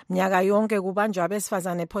 Mnyaka yonke kubanjwa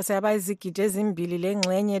abesifazane phose abayizigidi ezimbili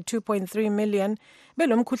lengxenye 2.3 million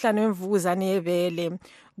belomkhuhlane wemvukuzane yebele.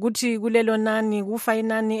 Kuthi kulelo nani kufa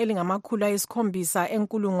inani elingamakhulu ayisikhombisa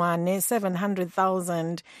enkulungwane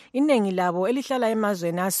 700,000, iningi labo elihlala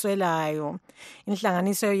emazweni aswelayo.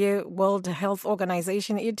 Inhlanganiso ye-World Health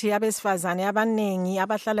Organization ithi abesifazane abaningi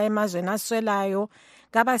abahlala emazweni aswelayo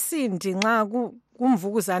kabasindi nxa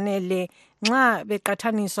kumvukuzane le nxa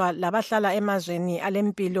beqathaniswa labahlala emazweni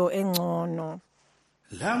alempilo engcono.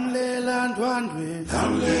 Lamlela ndwandwe,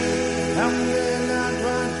 lamlela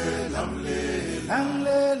ndwandwe,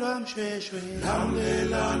 lamlela mshweshwe,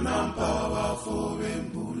 lamlela nampaba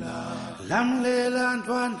fobembula, lamlela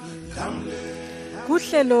ndwandwe,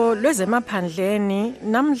 Kuhlelo lwezemaphandleni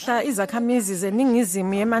namhla izakhamizi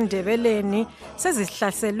zeningizimu yemandebeleni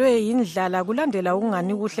sezihlaselwe yindlala kulandela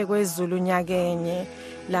ukungani kuhle kwezulu nyakenye.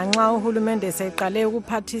 Lanxa uhulumende seqale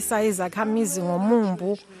ukuphathisa izakhamizi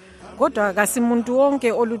ngomumbu, kodwa kasimuntu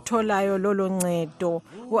wonke olutholayo lolo ncedo.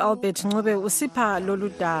 U-Albert Ncube usipha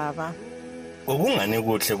lolu daba. Ukungani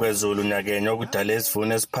kuhle kwezulu nyakenye okudala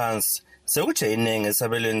isivuno esiphansi sekutshe iningi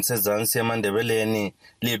esabelweni sezansi emandebeleni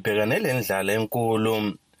libhekane lendlala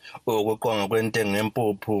enkulu. Ukuqonga kwentengo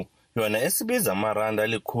yempuphu yona esibiza amaranda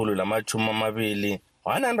 $120,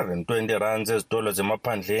 120 rand ezitolo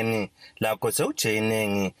zemaphandleni, lakho sekutshe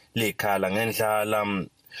iningi likhala ngendlala.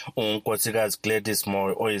 Unkosikazi Gladys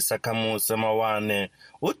Moyo oyisakhamuzi emawane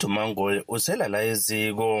uDumangoye uselala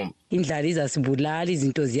eziko. Indlala izasibulala,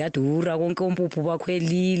 izinto ziyadura, konke umpuphu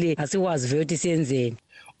bakhwelile, asikwazi vele ukuthi siyenzeni.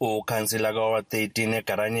 Ukhansila kawa-13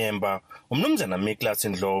 eGaranyemba umnumzana Miklas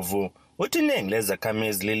Ndlovu uthi iningi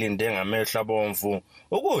lezakhamizi lilinde ngamehlo abomvu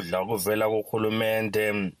ukudla okuvela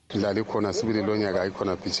kuhulumende. Indlala ikhona sibili lo nyaka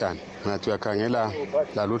ikhona phishana. Ngathi uyakhangela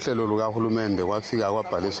laluhlelo lukahulumende kwafika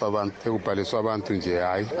kwabhaliswa abantu, ekubhaliswa abantu nje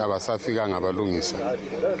hayi abasafika ngabalungisa.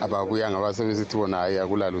 Ababuya ngabasebesithi bona hayi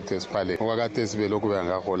akulalutho esiphaleni. Okwakade sibe lokhu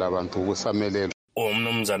bengahola abantu ukusamelela.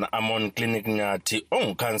 Umnumzana Amon Clinic Nyathi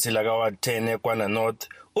ongukhansila kawa-10 eKwana North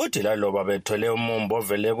uthi laloba bethole umumbo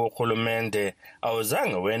ovele kuhulumende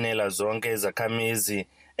awuzange wenela zonke izakhamizi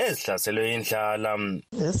ezihlaselwe indlala.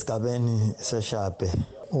 Esigabeni seShape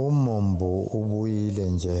umumbo ubuyile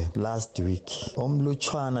nje last week,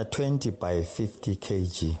 omlutshwana 20 by 50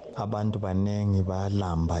 kg. Abantu banengi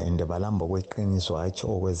balamba ende balamba kweqiniso hatshi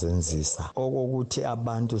okwezenzisa, okokuthi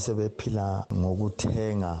abantu sebephila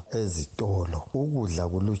ngokuthenga ezitolo. Ukudla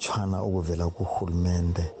kulutshwana okuvela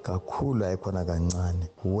kuhulumende kakhulu, ayikhona kancane.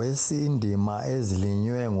 Wesindima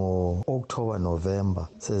ezilinywe ngo-October November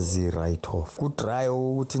sezi-write off. Kudry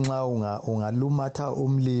ukuthi nxa ungalumatha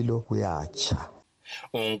umlilo uyatsha.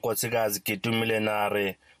 Unkosikazi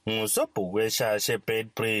Gitumilenare ngusobhuku eShashe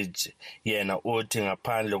Bedbridge yena uthi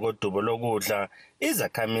ngaphandle kodubo lokudla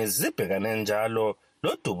izakhamizi zibhekane njalo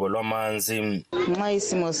lodubo lwamanzi. Nxa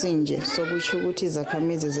isimo sinje sokutsho ukuthi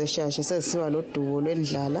izakhamizi zeShashe sezisiba lodubo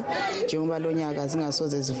lwendlala njengoba lonyaka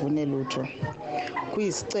zingasoze zivune lutho.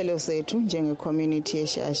 Kuyisicelo sethu njenge-community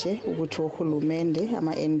yeShashe ukuthi uhulumende,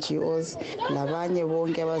 ama-NGOs labanye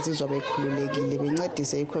bonke abazizwa bekhululekile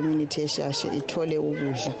bencedise i-community yeShashe ithole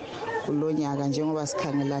ukudla kulonyaka njengoba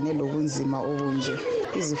sikhangelane lobunzima obunje.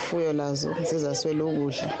 Izifuyo lazo zizaswela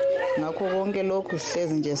ukudla. Ngakho konke lokhu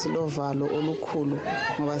sihlezi nje silovalo olukhulu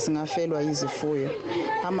ngoba singafelwa izifuyo.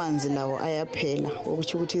 Amanzi lawo ayaphela,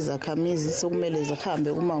 okuthi ukuthi izakhamizi sokumele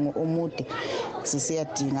zihambe umango omude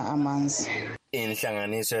zisiyadinga amanzi.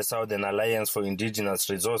 Inhlanganiso ye-Southern Alliance for Indigenous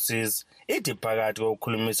Resources ithi phakathi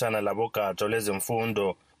kokukhulumisana labogatsha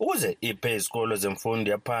lwezemfundo ukuze iphe izikolo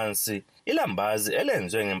zemfundo yaphansi ilambazi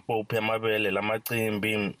elenziwe ngempuphu yamabele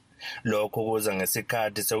lamacimbi. Lokho kuza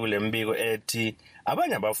ngesikhathi sekulembiko ethi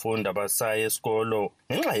abanye abafundi abasaya esikolo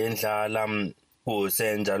ngenxa yendlala.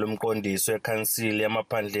 Kusenjalo umqondisi wekhansili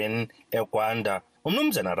yamaphandleni eGwanda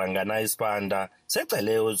umnumzana Rangana Isipanda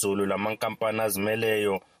secele uZulu lamankampani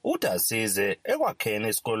azimeleyo ukuthi asize ekwakheni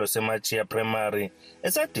isikolo seMachiya Primary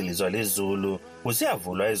esadilizwa liZulu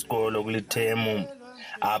kusiyavulwa izikolo kulithemu.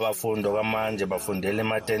 Abafundi kwamanje bafundela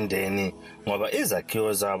ematendeni ngoba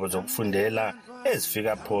izakhiwo zabo zokufundela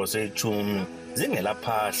ezifika phose 10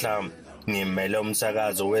 zingelaphahla. Ngimele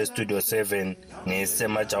umsakazo we-Studio 7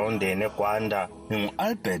 ngisemajawundeni eGwanda,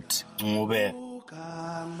 ngingu-Albert Ncube.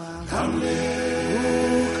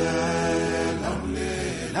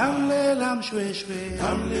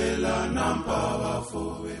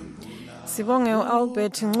 Sibonge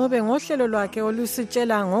u-Albert Ncube ngohlelo lwakhe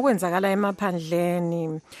olusitshela ngokwenzakala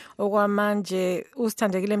emaphandleni. Okwamanje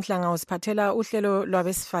uSithandekile Mhlanga usiphathela uhlelo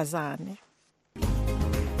lwabesifazane.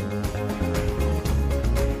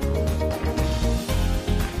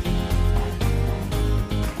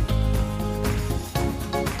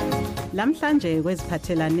 Lamhlanje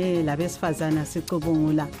kweziphathelane labesifazana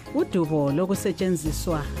sicubungula udubo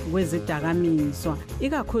lokusetshenziswa kwezidakamizwa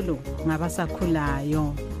ikakhulu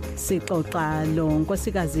ngabasakhulayo. Sixoxa lo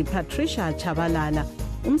Nkosikazi Patricia Chabalala,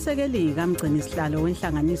 umsekeli kaMgcinisihlalo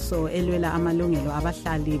wenhlanganiso elwela amalungelo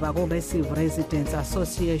abahlali bakoBesive Residents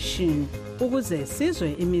Association, ukuze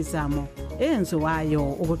sizwe imizamo eyenziwayo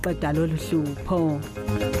ukuqeda lolu hlupho.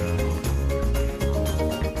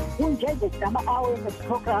 Ama-awareness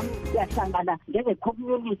program yahlangana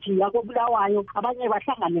njenge-community yakobulawayo, abanye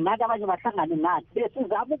bahlangane ngathi abanye bahlangane ngathi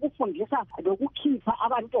besizama ukufundisa lokukhipha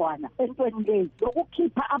abantwana entweni leyi,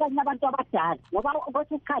 lokukhipha abanye abantu abadala, ngoba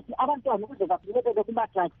kwesikhathi abantwana ukuze bafinyelele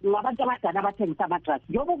kuma-drugs ngabantu abadala abathengisa ama-drugs.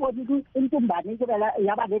 Njengoba ubonile intumbane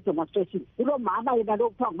yaba ne-demonstration, kulomama yena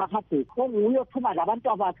lokuthiwa nguMahadebe onguye ophuma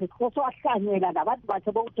labantwana bakhe osowahlanyela labantu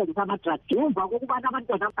bakhe bokuthengisa ama-drugs. Ngemva kokubana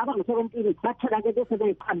abantwana abangu-17 batholakele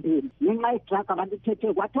sebeyiphambili ngenxa ye-drug abantu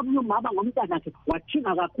ithethe, kwathi omnye umama ngomntanakhe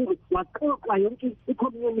wathinga kakhulu, waqoqwa yonke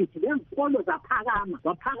i-community nezikolo zaphakama,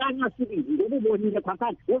 waphakanywa sibili. Ngoba ubonile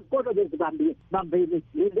khwaphana nezikolo bezibambene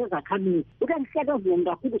lezakhamizi. Kulenhlelo eziningi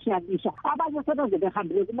kakhulu siyabisha, abanye sebeze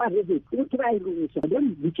behambile kuma-revet ukuthi bayilungisa.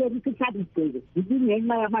 Lenzitshela isihlala ibheke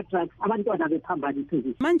ngenxa yama-drugs abantwana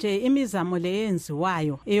bephambanisile. Manje imizamo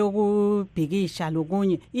leyenziwayo eyokubhikisha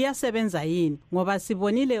lokunye iyasebenza yini? Ngoba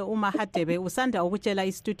sibonile uMahadebe usanda ukutshela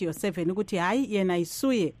iStudio 7 ukuthi hayi yena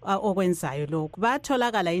isuye okwenzayo lokho.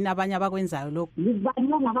 Batholakala yini abanye abakwenzayo lokho?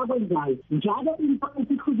 Baningi abakwenzayo, njalo into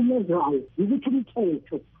esikhulumezayo ukuthi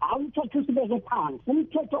umthetho awumthetho usibeke phansi.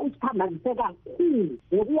 Umthetho usiphambanise kakhulu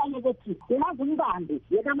ngokuyaye kethi uyazi umbambi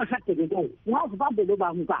yena Mahadebe lowo, uyazi ubambe lo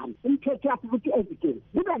bangubani. Umthetho yathi ukuthi evidence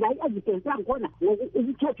kube la i-evidence yakhona,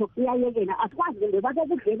 umthetho uyayekela. Asikwazi ke babe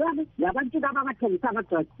budlelwane labantu abathengisa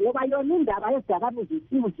ama-drugs, ngoba yona indaba yezidakamizwa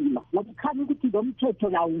inzima, ngoba ukhanya ukuthi lo mthetho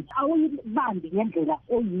lawo awuyibambi ngendlela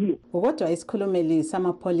eyiyo. Kodwa isikhulumeli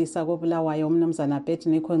samapholisa koBulawayo uMnumzana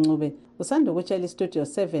Bethniko Ncube usanda ukutshela iStudio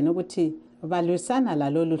 7 ukuthi balwisana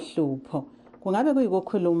lalolu hlupho. Kungabe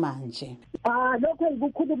kuyikukhuluma nje? Lokho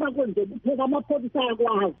ukukhuluma konje kuphela amapholisa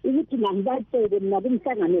akwazi ukuthi ngibatshele mina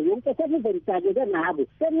kumhlangano yonke sengizenzakele ngabo,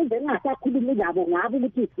 sengize ngasakhulumi nabo ngabo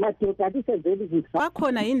ukuthi madoda lisenzele izinto.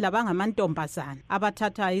 Bakhona yini labangamantombazana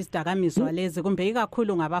abathatha izidakamizwa lezi kumbe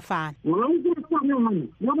ikakhulu ngabafana?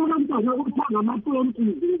 Ngoba abantwana okuthanga ama-20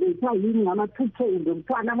 bekuthiwa yini ngama-210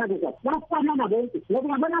 mthwana amaleza bafana nabonke, ngoba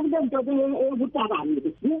ngabona kulento eyokutabani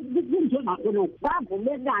kunjengakhonoko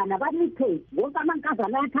bavumelana baniphe bonke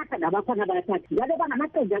amankazana ayathatha nabafana bayathatha, njalo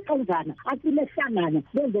bangamaqembu aqenjana acine ehlangana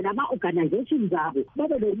benze nama-organization zabo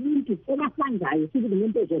babe lomuntu obasandayo sibili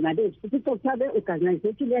ngento zona lezi ukuthi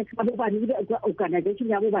be-organization abobani organization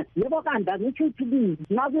yabobani. Yebo kanda ngitsho ukuthi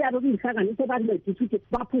ngakuyabe kuyihlanganiso bancedisa ukuthi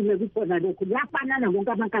baphume kukhona lokhu liyafanana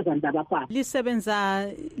bonke amankazana labafana. Lisebenza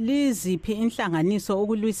liziphi inhlanganiso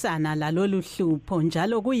ukulwisana lalolu hlupho,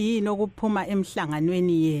 njalo kuyini okuphuma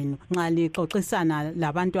emhlanganweni yenu nxa lixoxisana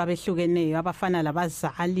labantu abehlukeneyo abafana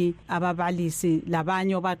labazali, ababalisi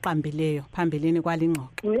labanye abaqambileyo phambilini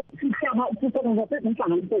kwalingxoxo? Sisebenza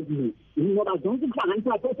sezinhlanganiso eziningi ngoba zonke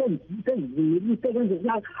inhlanganiso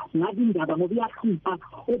sezisebenzisa ngathi indaba ngoba iyahlupha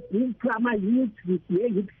ama-youth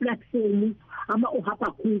ye-youth platform,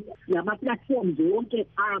 ama-uhabakhuk, lama-platforms yonke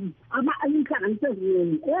inhlanganiso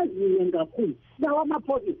eziningi kakhulu. Lawo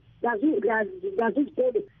amapholisa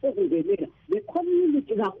lazizikole ezingenela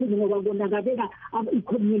le-community kakhulu ngoba bonakalela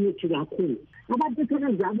i-community kakhulu. Abantu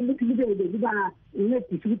sebezama ukuthi kuba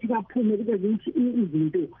incedisa ukuthi baphume kube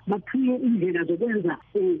izinto, baphiwe indlela zokwenza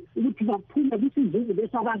ukuthi baphume kwisizuzu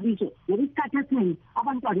besabakiso. Ngoba isikhathi esiningi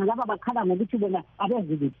abantwana laba bakhala ngokuthi bona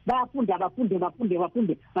abezili bayafunda bafunde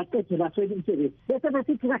baqede baswele umsebenzi, bese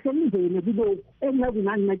besithi kahle nizene kulokhu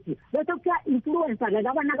engingekunancedisa, bese kuya-influensa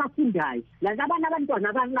lalabana abafundayo lalabana abantwana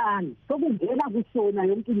abancane sokungena kusona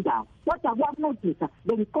yonke indawo. Kodwa kuyancedisa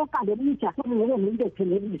bengiqoqa le mitsha sengingeke ngiyibethe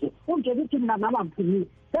ngelizwe kunje ukuthi mina ngaba mphumile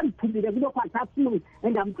sengiphumile kulokho asafuni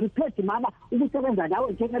and I'm prepared mama ukusebenza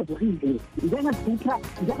nawe njengeziringe njengebutha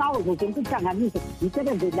njengawo zonke ukuhlanganisa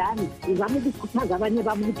ngisebenze lami ngizama ukukhuthaza abanye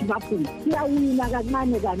bami ukuthi bafunde siyawina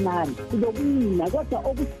kancane kancane sizokuwina kodwa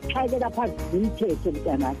okusichayekela phansi imithetho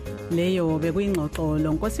mntanami. Leyo bekuyingxoxo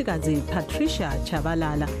lonkosikazi Patricia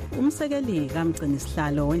Chabalala, umsekeli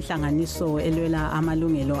kamgcinisihlalo wenhlanganiso elwela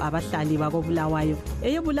amalungelo abahlali bakobulawayo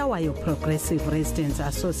eyobulawayo Progressive Residents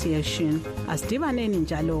Association. Asidibaneni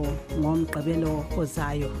njalo ngomgqibelo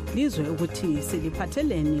ozayo lizwe ukuthi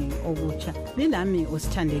siliphatheleni okutsha. Lilami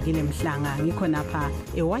uSithandekile Mhlanga ngikhonapha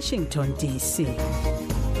eWashington DC.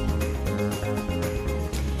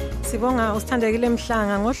 Sibonga uSithandekile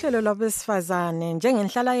Mhlanga ngohlelo lwabesifazane.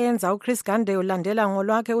 Njengenhlala yenza uChris Gande ulandela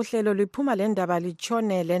ngolwakhe uhlelo liphuma le ndaba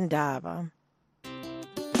litshone le ndaba.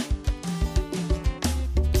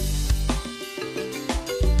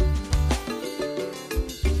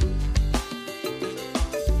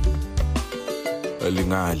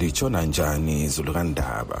 Lingalitshona njani izulu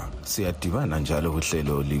kaNdaba? Siyadibana njalo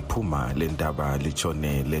kuhlelo liphuma le ndaba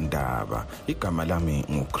litshone le ndaba. Igama lami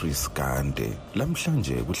nguChris Gande.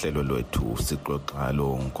 Lamhlanje kuhlelo lwethu sixoxa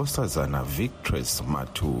lo Nkosazana Victress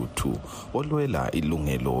Matutu olwela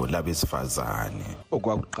ilungelo labesifazane.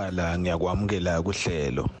 Okwakuqala ngiyakwamukela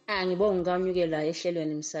kuhlelo. Ngibonga ukwamukela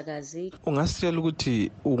ehlelweni msakazi. Ungasitshela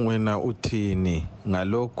ukuthi ungwena uthini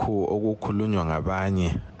ngalokhu okukhulunywa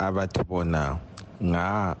ngabanye abathi bona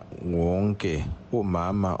wonke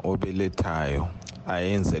umama obelethayo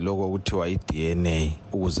ayenze lokho kuthiwa iDNA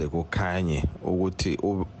ukuze kukhanye ukuthi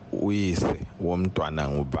uyise womntwana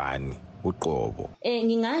ngubani uqobo?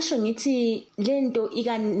 Ngingasho ngithi lento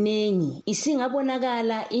ikanengi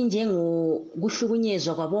isingabonakala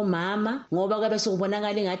injengokuhlukunyezwa kwabomama ngoba kabe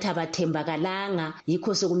sokubonakala engathi abathembakalanga,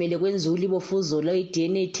 yikho sokumele kwenziwe ulibofuzo lo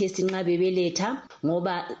iDNA test nxa bebeletha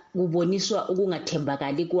ngoba kuboniswa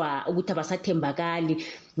ukungathembakali ukuthi abasathembakali,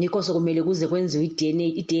 yikho sokumele kuze kwenziwe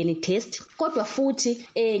iDNA test. Kodwa futhi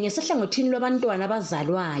ngesahlangothini lwabantwana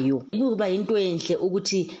abazalwayo kuba into enhle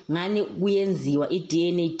ukuthi ngani kuyenziwa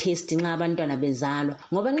iDNA test nxa abantwana bezalwa,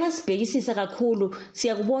 ngoba nxa sibhekisisa kakhulu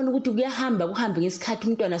siyakubona ukuthi kuhambe ngesikhathi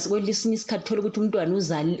umntwana sikwelinye isikhathi thola ukuthi umntwana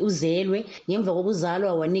uzelwe ngemva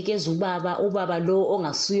kokuzalwa wanikeza ubaba lo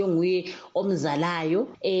ongasuyo nguye omzalayo.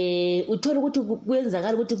 Uthola ukuthi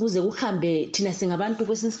kuyenzakala ukuthi kuze kuhambe thina singabantu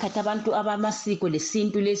kwesinye isikhathi abantu abamasiko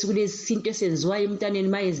lesintu kulesinto esenziwayo emntwaneni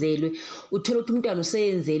mayezelwe, uthola ukuthi umntwana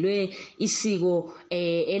useyenzelwe isiko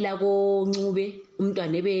elakoncube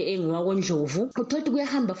umntwana ebe engowakondlovu. Uthola ukuthi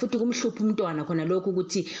kuyahamba futhi kumhlupha umntwana khona lokho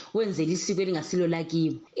ukuthi wenzele isiko elingasilo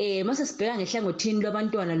lakibo. Mase sibheka ngehlangothini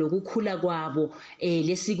lwabantwana lokukhula kwabo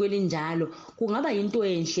lesiko elinjalo, kungaba yinto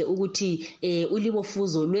enhle ukuthi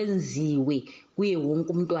ulibofuzo lwenziwe kuye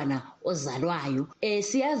wonke umntwana ozalwayo.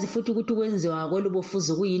 Siyazi futhi ukuthi ukwenziwa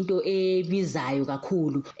kwelubofuzo kuyinto ebizayo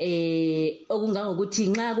kakhulu, okungangokuthi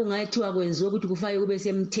nxa kungathiwa kwenziwe ukuthi kufanele kube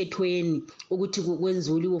semthethweni ukuthi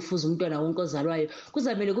kwenziwe ulibofuzo umntwana wonke ozalwayo,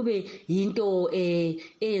 kuzamele kube yinto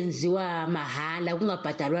eyenziwa mahala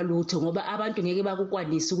kungabhadalwa lutho, ngoba abantu ngeke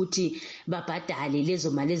bakukwanisa ukuthi babhadale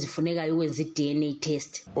lezo mali ezifunekayo ukwenza iDNA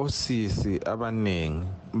test. Osisi abanengi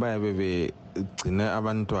bayabe begcina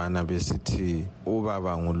abantwana besithi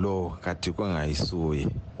ubaba ngulo kathi kwangayisuye.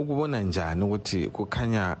 Ukubona njani ukuthi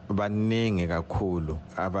kukhanya banenge kakhulu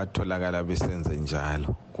abatholakala besenze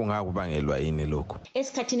njalo? Kungakubangelwa yini lokho?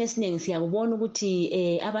 Esikhathini esiningi siyakubona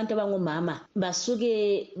ukuthi abantu abangomama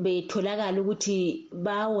basuke betholakala ukuthi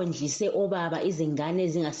bawondlise obaba izingane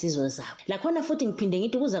ezingasizo zabo. Lakhona futhi ngiphinde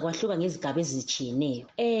ngithi kuza kwahluka ngezigaba ezitshiyeneyo.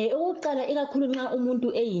 Ukuqala ikakhulu nxa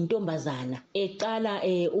umuntu eyintombazana eqala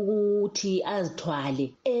ukuthi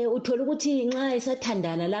azithwale, uthola ukuthi nxa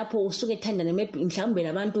esathandana lapho usuke ethandana mhlawumbe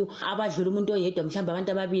labantu abadlula umuntu oyedwa, mhlawumbe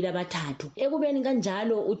abantu ababili abathathu. Ekubeni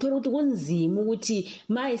kanjalo uthola ukuthi kunzima ukuthi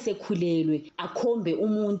mayesekhulelwe akhombe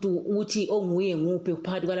umuntu ukuthi onguye nguphi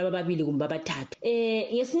phakathi kwalabo ababili kumbe abathathu.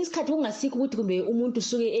 Ngesinye isikhathi kungasikho ukuthi kumbe umuntu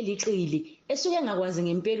usuke eliqili esuke engakwazi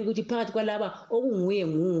ngempela ukuthi phakathi kwalaba okunguye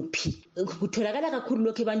nguphi. Kutholakala kakhulu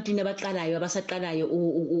lokho ebantwini abasaqalayo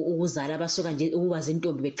ukuzala, basuka nje ukuba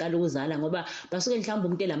zintombi beqala ukuzala ngoba basuke mhlawumbe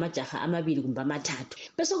umuntu elamajaha amabili kumbe amathathu.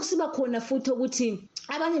 Bese kusiba khona futhi ukuthi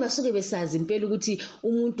abanye basuke besazi impela ukuthi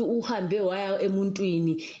umuntu uhambe waya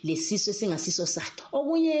emuntwini lesiso singasiso sakhe.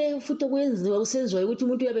 Okunye futhi okusenziwa ukuthi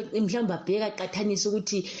umuntu mhlawumbe abheka qathanisa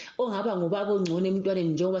ukuthi ongaba ngubaba ongcono emntwaneni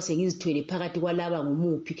njengoba sengizithwele phakathi kwalaba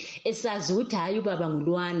ngumuphi, esazi ukuthi hayi ubaba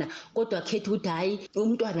ngulwana kodwa akhetha ukuthi hayi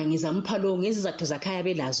umntwana ngizampha lo ngezizathu zakhaya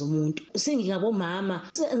belazo umuntu. Singingabomama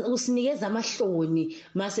usinikeza amahloni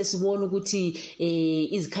mase sibona ukuthi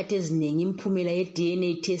izikhathi eziningi imphumela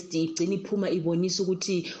ye-DNA test igcina iphuma ibonisa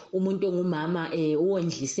ukuthi umuntu ongumama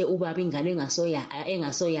uwondlise ubaba ingane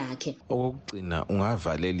engasoyakhe. Okugcina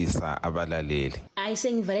ungavalelisa abalaleli.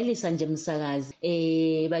 Sengivalelisa nje msakazi.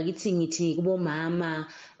 Bakithi ngithi kubomama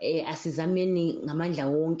asizameni ngamandla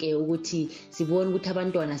wonke ukuthi sibone ukuthi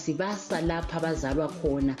abantwana sibasa lapha abazalwa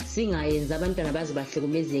khona, singayenza abantwana baze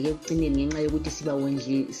bahlukumezeke ekugcineni ngenxa yokuthi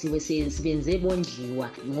sibenze bondliwa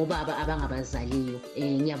ngoba abangabazaliyo.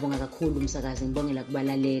 Ngiyabonga kakhulu msakazi, ngibongela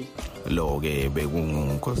kubalaleli. Lo-ke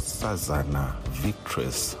bekungunkosazana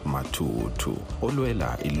Victress Matutu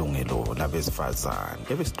olwela ilungelo labesifazane.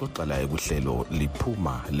 Ebesixoxa laye kuhlelo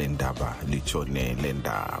liphuma lendaba litshone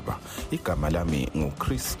lendaba. Igama lami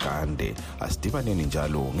nguChris Gande. Asidibaneni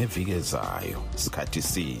njalo ngeviki ezayo sikhathi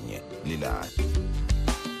sinye lilali.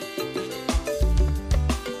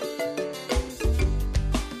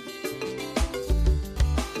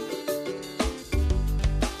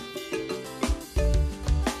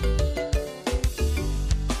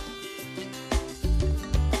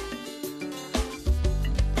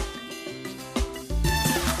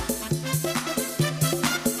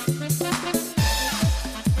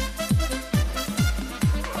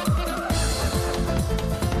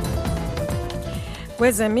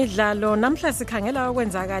 Kwezemidlalo namhla sikhangela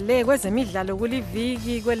okwenzakale kwezemidlalo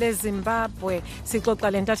kuliviki kwele Zimbabwe.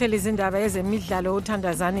 Sixoxa lentatheli izindaba yezemidlalo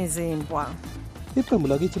uThandazani Zimbwa. Iqembu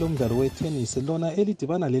lakithi lomdlalo wetennis lona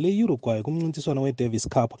elidibana lele Uruguay kumncintiswano weDavis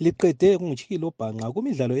Cup liqede kungutshikilo obhanqa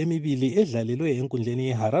kumidlalo emibili edlalelwe enkundleni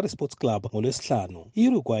yeHarare Sports Club ngolwesihlanu.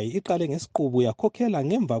 Uruguay iqale ngesiqubu yakhokhela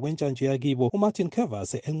ngemva kwentshantshu yakibo uMartin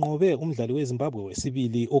Kevas enqobe umdlali weZimbabwe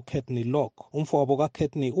wesibili uKetney Lock. Umfowabo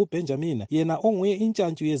kaKetney uBenjamin yena onguye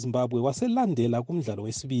intshantshu yeZimbabwe waselandela kumdlalo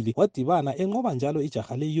wesibili wadibana enqoba njalo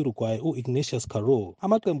ijaha le-Uruguay uIgnatius Caro.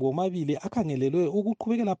 Amaqembu omabili akhangelelwe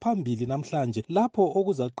ukuqhubekela phambili namhlanje lapho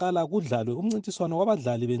okuzaqala kudlalwe umncintiswano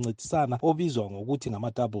wabadlali bencedisana obizwa ngokuthi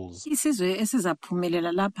ngama-doubles. Isizwe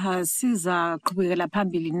esizaphumelela lapha sizaqhubekela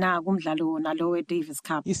phambili na kumdlalo nalo weDavis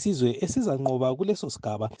Cup. Isizwe esizanqoba kuleso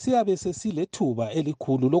sigaba siyabe sesilethuba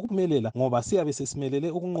elikhulu lokuphumelela ngoba siyabe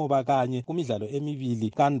sesimelele ukunqoba kanye kumidlalo emibili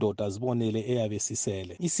kandoda zibonele eyabe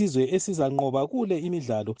sisele. Isizwe esizanqoba kule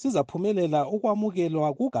imidlalo sizaphumelela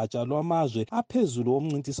ukwamukelwa kugatsha lwamazwe aphezulu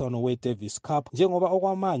omncintiswano weDavis Cup njengoba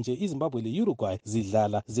okwamanje iZimbabwe le-Uruguay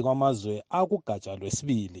zidlala zikwamazwe akugatsha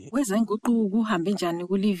lwesibili. Kwezenguquko kuhambe njani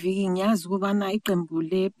kuliviki? Ngiyazi ukubana iqembu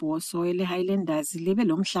lebhoso ele-Highlanders libe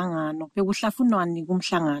lomhlangano. Bekuhlafunwani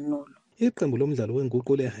kumhlangano lo? Iqembu lomdlalo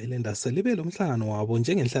wenguquko le-Highlanders libe lomhlangano wabo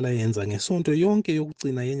njengenhlala yenza ngesonto yonke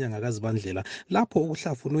yokugcina yenyanga kaZibandlela lapho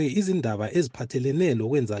okuhlafunwe izindaba eziphathelene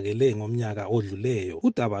lokwenzakele ngomnyaka odluleyo.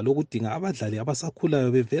 Udaba lokudinga abadlali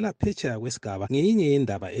abasakhulayo bevela phetsheya kwesigaba ngeyinye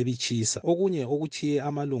yendaba ebichisa. Okunye okuchiye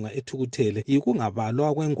amalunga ethukuthele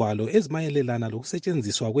yikungabalwa kwengwalo ezimayelelana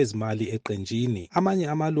lokusetshenziswa kwezimali eqenjini. Amanye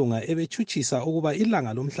amalunga ebechutshisa ukuba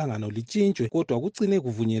ilanga lomhlangano litshintshwe kodwa kucine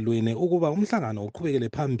kuvunyelwene ukuba umhlangano uqhubekele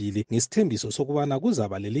phambili ngesithembiso sokubana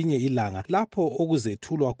kuzaba lelinye ilanga lapho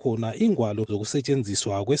okuzethulwa khona ingwalo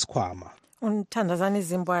zokusetshenziswa kwesikhwama. uThandazani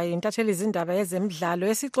Zimbwa intatheli izindaba yezemidlalo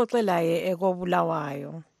esixoxelaye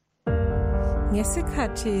ekobulawayo.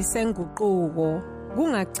 Ngesikhathi senguquko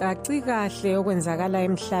kungacaci kahle okwenzakala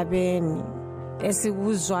emhlabeni,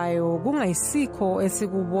 esikuzwayo kungayisikho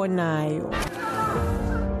esikubonayo.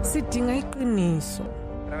 Sidinga iqiniso.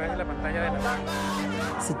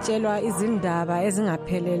 Sitshelwa izindaba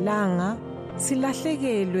ezingaphelelanga,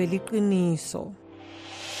 silahlekelwe liqiniso.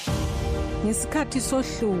 Ngesikhathi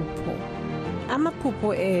sohlupho,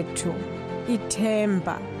 amaphupho ethu,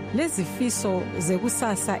 ithemba, lezifiso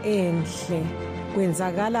zekusasa enhle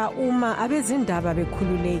kwenzakala uma abezindaba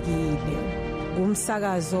bekhululekile.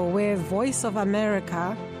 Kumsakazo we-Voice of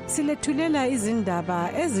America silethulela izindaba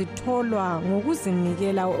ezitholwa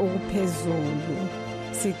ngokuzinikela okuphezulu.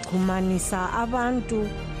 Sixhumanisa abantu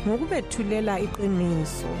ngokubethulela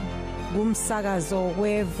iqiniso. Kumsakazo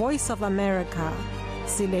we-Voice of America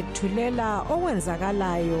silethulela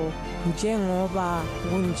okwenzakalayo njengoba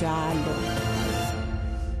kunjalo.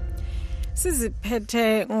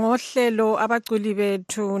 Siziphethe ngohlelo abaculi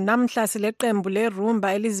bethu namhla sileqembu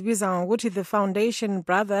lerumba elizibiza ngokuthi The Foundation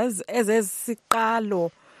Brothers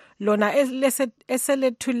ezesiqalo lona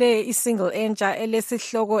eselethule isingle entsha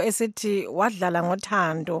elesihloko esithi wadlala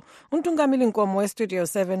ngothando. Untungameli Nkomo weStudio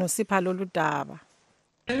 7 usipha lolu daba.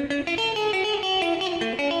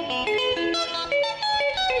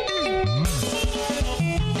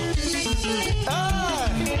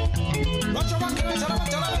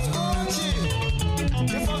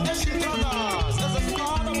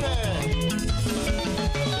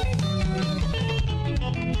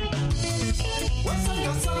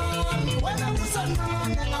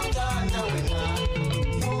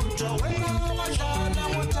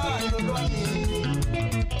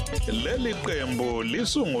 Leli qembu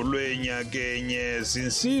lisungulwe nyakenye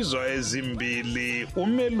zinsizwa ezimbili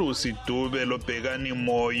uMelusi Dube lobhekani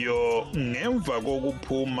Moyo ngemva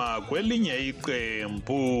kokuphuma kwelinye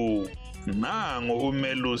iqembu. Nangu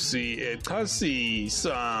uMelusi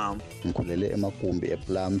echasisa. Ngikhulele emagumbi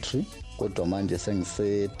ePlumtree kodwa manje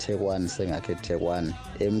sengiseThekwani sengakhe eThekwani.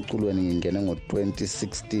 Emculweni ngingene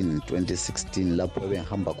ngo-2016 lapho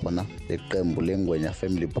bengihamba khona leqembu leNgwenya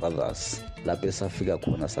Family Brothers. Lapho esafika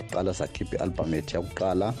khona saqala sakhipha i-album yethu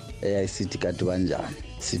yakuqala eyayisithi kade kanjani.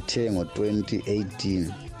 Sithe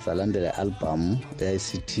ngo-2018 salandela i-album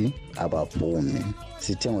eyayisithi Abavumi.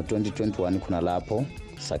 Sithe ngo-2021 khona lapho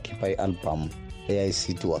sakhipha i-album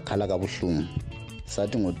eyayisithi Wakhala Kabuhlungu.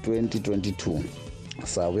 Sathi ngo-2022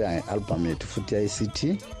 sabuya nge-album yethu futhi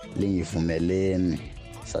eyayisithi Lingivumeleni.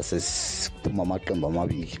 Sasesiphuma amaqembu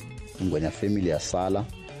amabili, Ingwenya Family yasala,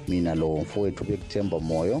 mina lo mfowethu Bekuthemba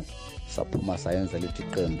Moyo saphuma sayenza leti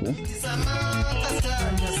qembu.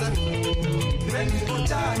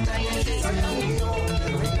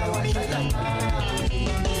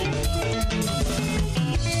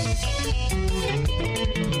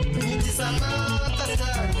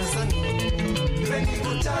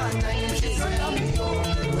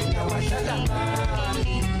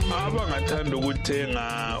 Abangathanda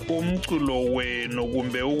ukuthenga umculo wenu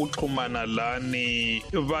kumbe ukuxhumana lani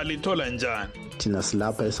balithola njani? Thina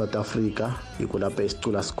silapha eSouth Africa, ikulapha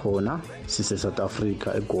esicula sikhona, sise South Africa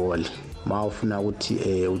eGoli. Ma ufuna ukuthi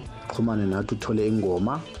uxhumane nathi uthole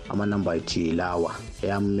ingoma, amanamba ethu yilawa.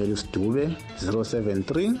 Eyami Melusi Dube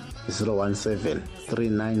 073 017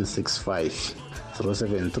 3965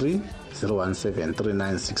 073 017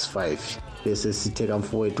 3965. Bese sitheka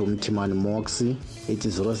mfowethu uMthimani Moxi ethi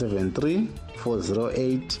 073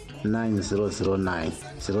 408 9009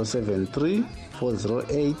 073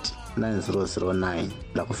 408 9009.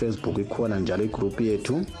 La ku Facebook ikhona njalo igroup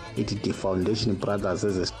yethu ithi The Foundation Brothers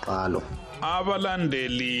ezesiqalo.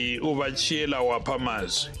 Abalandeli ubachiyela wapha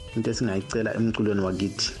amazwi. Into esingayicela emculweni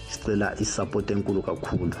wakithi sicela isupport enkulu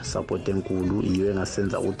kakhulu. Support enkulu iyo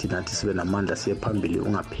engasenza ukuthi nathi sibe namandla siye phambili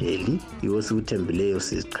ungapheli. Yiwo sikuthembileyo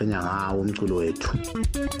siziqhenya ngawo umculo wethu.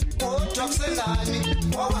 Kodwa kusenani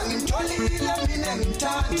ngoba ngimtholile mina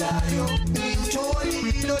ngimthandayo,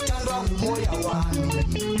 ngimtholile othandwa ngumoya wami.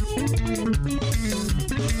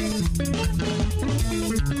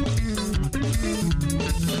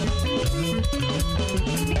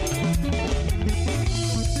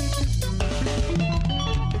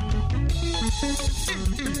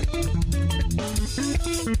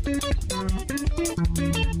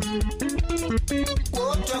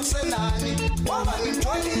 Kodwa kusenani ngoba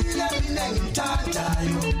ngimtholile mina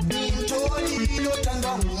ngimthandayo, ngimtholile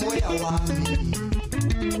othandwa ngumoya wami.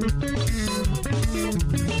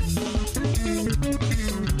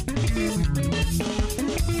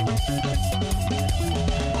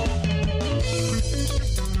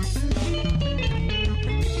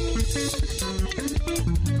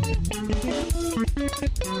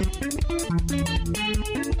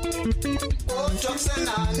 Kodwa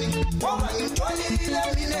kusenani ngoba ngimtholile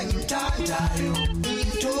mina ngimthandayo,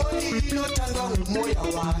 ngimtholile othandwa ngumoya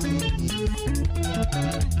wami.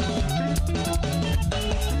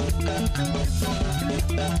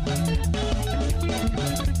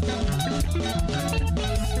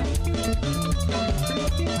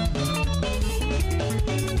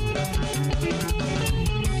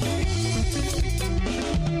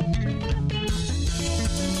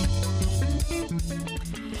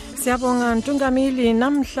 Siyabonga Ntungamili,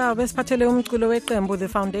 namhla besiphathele umculo weqembu The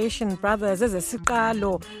Foundation Brothers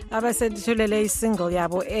ezesiqalo abasethulele isingle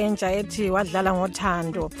yabo entsha ethi Wadlala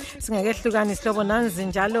Ngothando. Singekehlukani sihlobo nanzi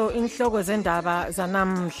njalo inhloko zendaba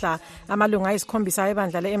zanamhla. Amalunga ayisikhombisa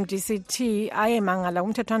ebandla le-MDCT ayemangala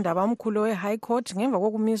umthethwandaba omkhulu we-High Court ngemva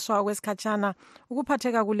kokumiswa kwesikhatshana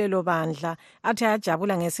ukuphatheka kulelo bandla athi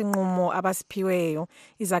ayajabula ngesinqumo abasiphiweyo.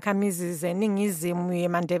 Izakhamizi zeningizimu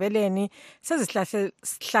yeMandebeleni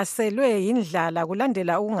sezihlaselwe yindlala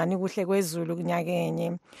kulandela ukungani kuhle kwezulu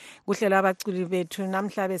kunyakenye. Kuhlelo abaculi bethu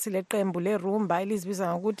namhla besileqembu lerumba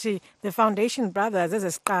elizibiza ngokuthi The Foundation Brothers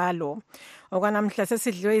ezesiqalo. Okwanamhla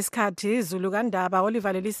sesidliwe isikhathi izulu kandaba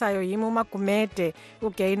olivalelisayo yimi uMagumede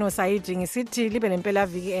uGaino Saidi ngisithi libe lempela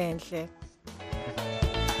viki enhle.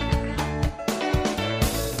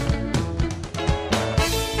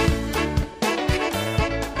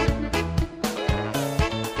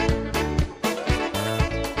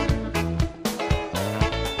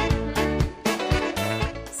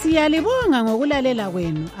 Siyalibonga ngokulalela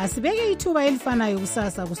kwenu. Asibeke ithuba elifanayo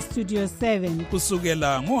kusasa ku Studio 7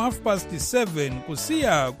 kusukela ngo7:30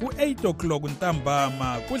 kusiya ku8 o'clock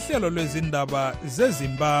ntambama kuhlelo lwezindaba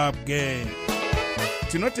zeZimbabwe.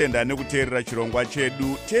 Tinotenda nekuteerera chirongwa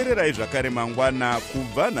chedu. Teererai zvakare mangwana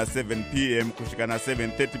kubva na7 p.m. kusvika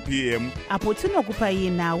na7:30 p.m. apo tinokupai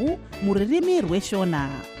nhau muririmi rweshona.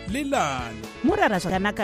 Lilani murara zvakanaka.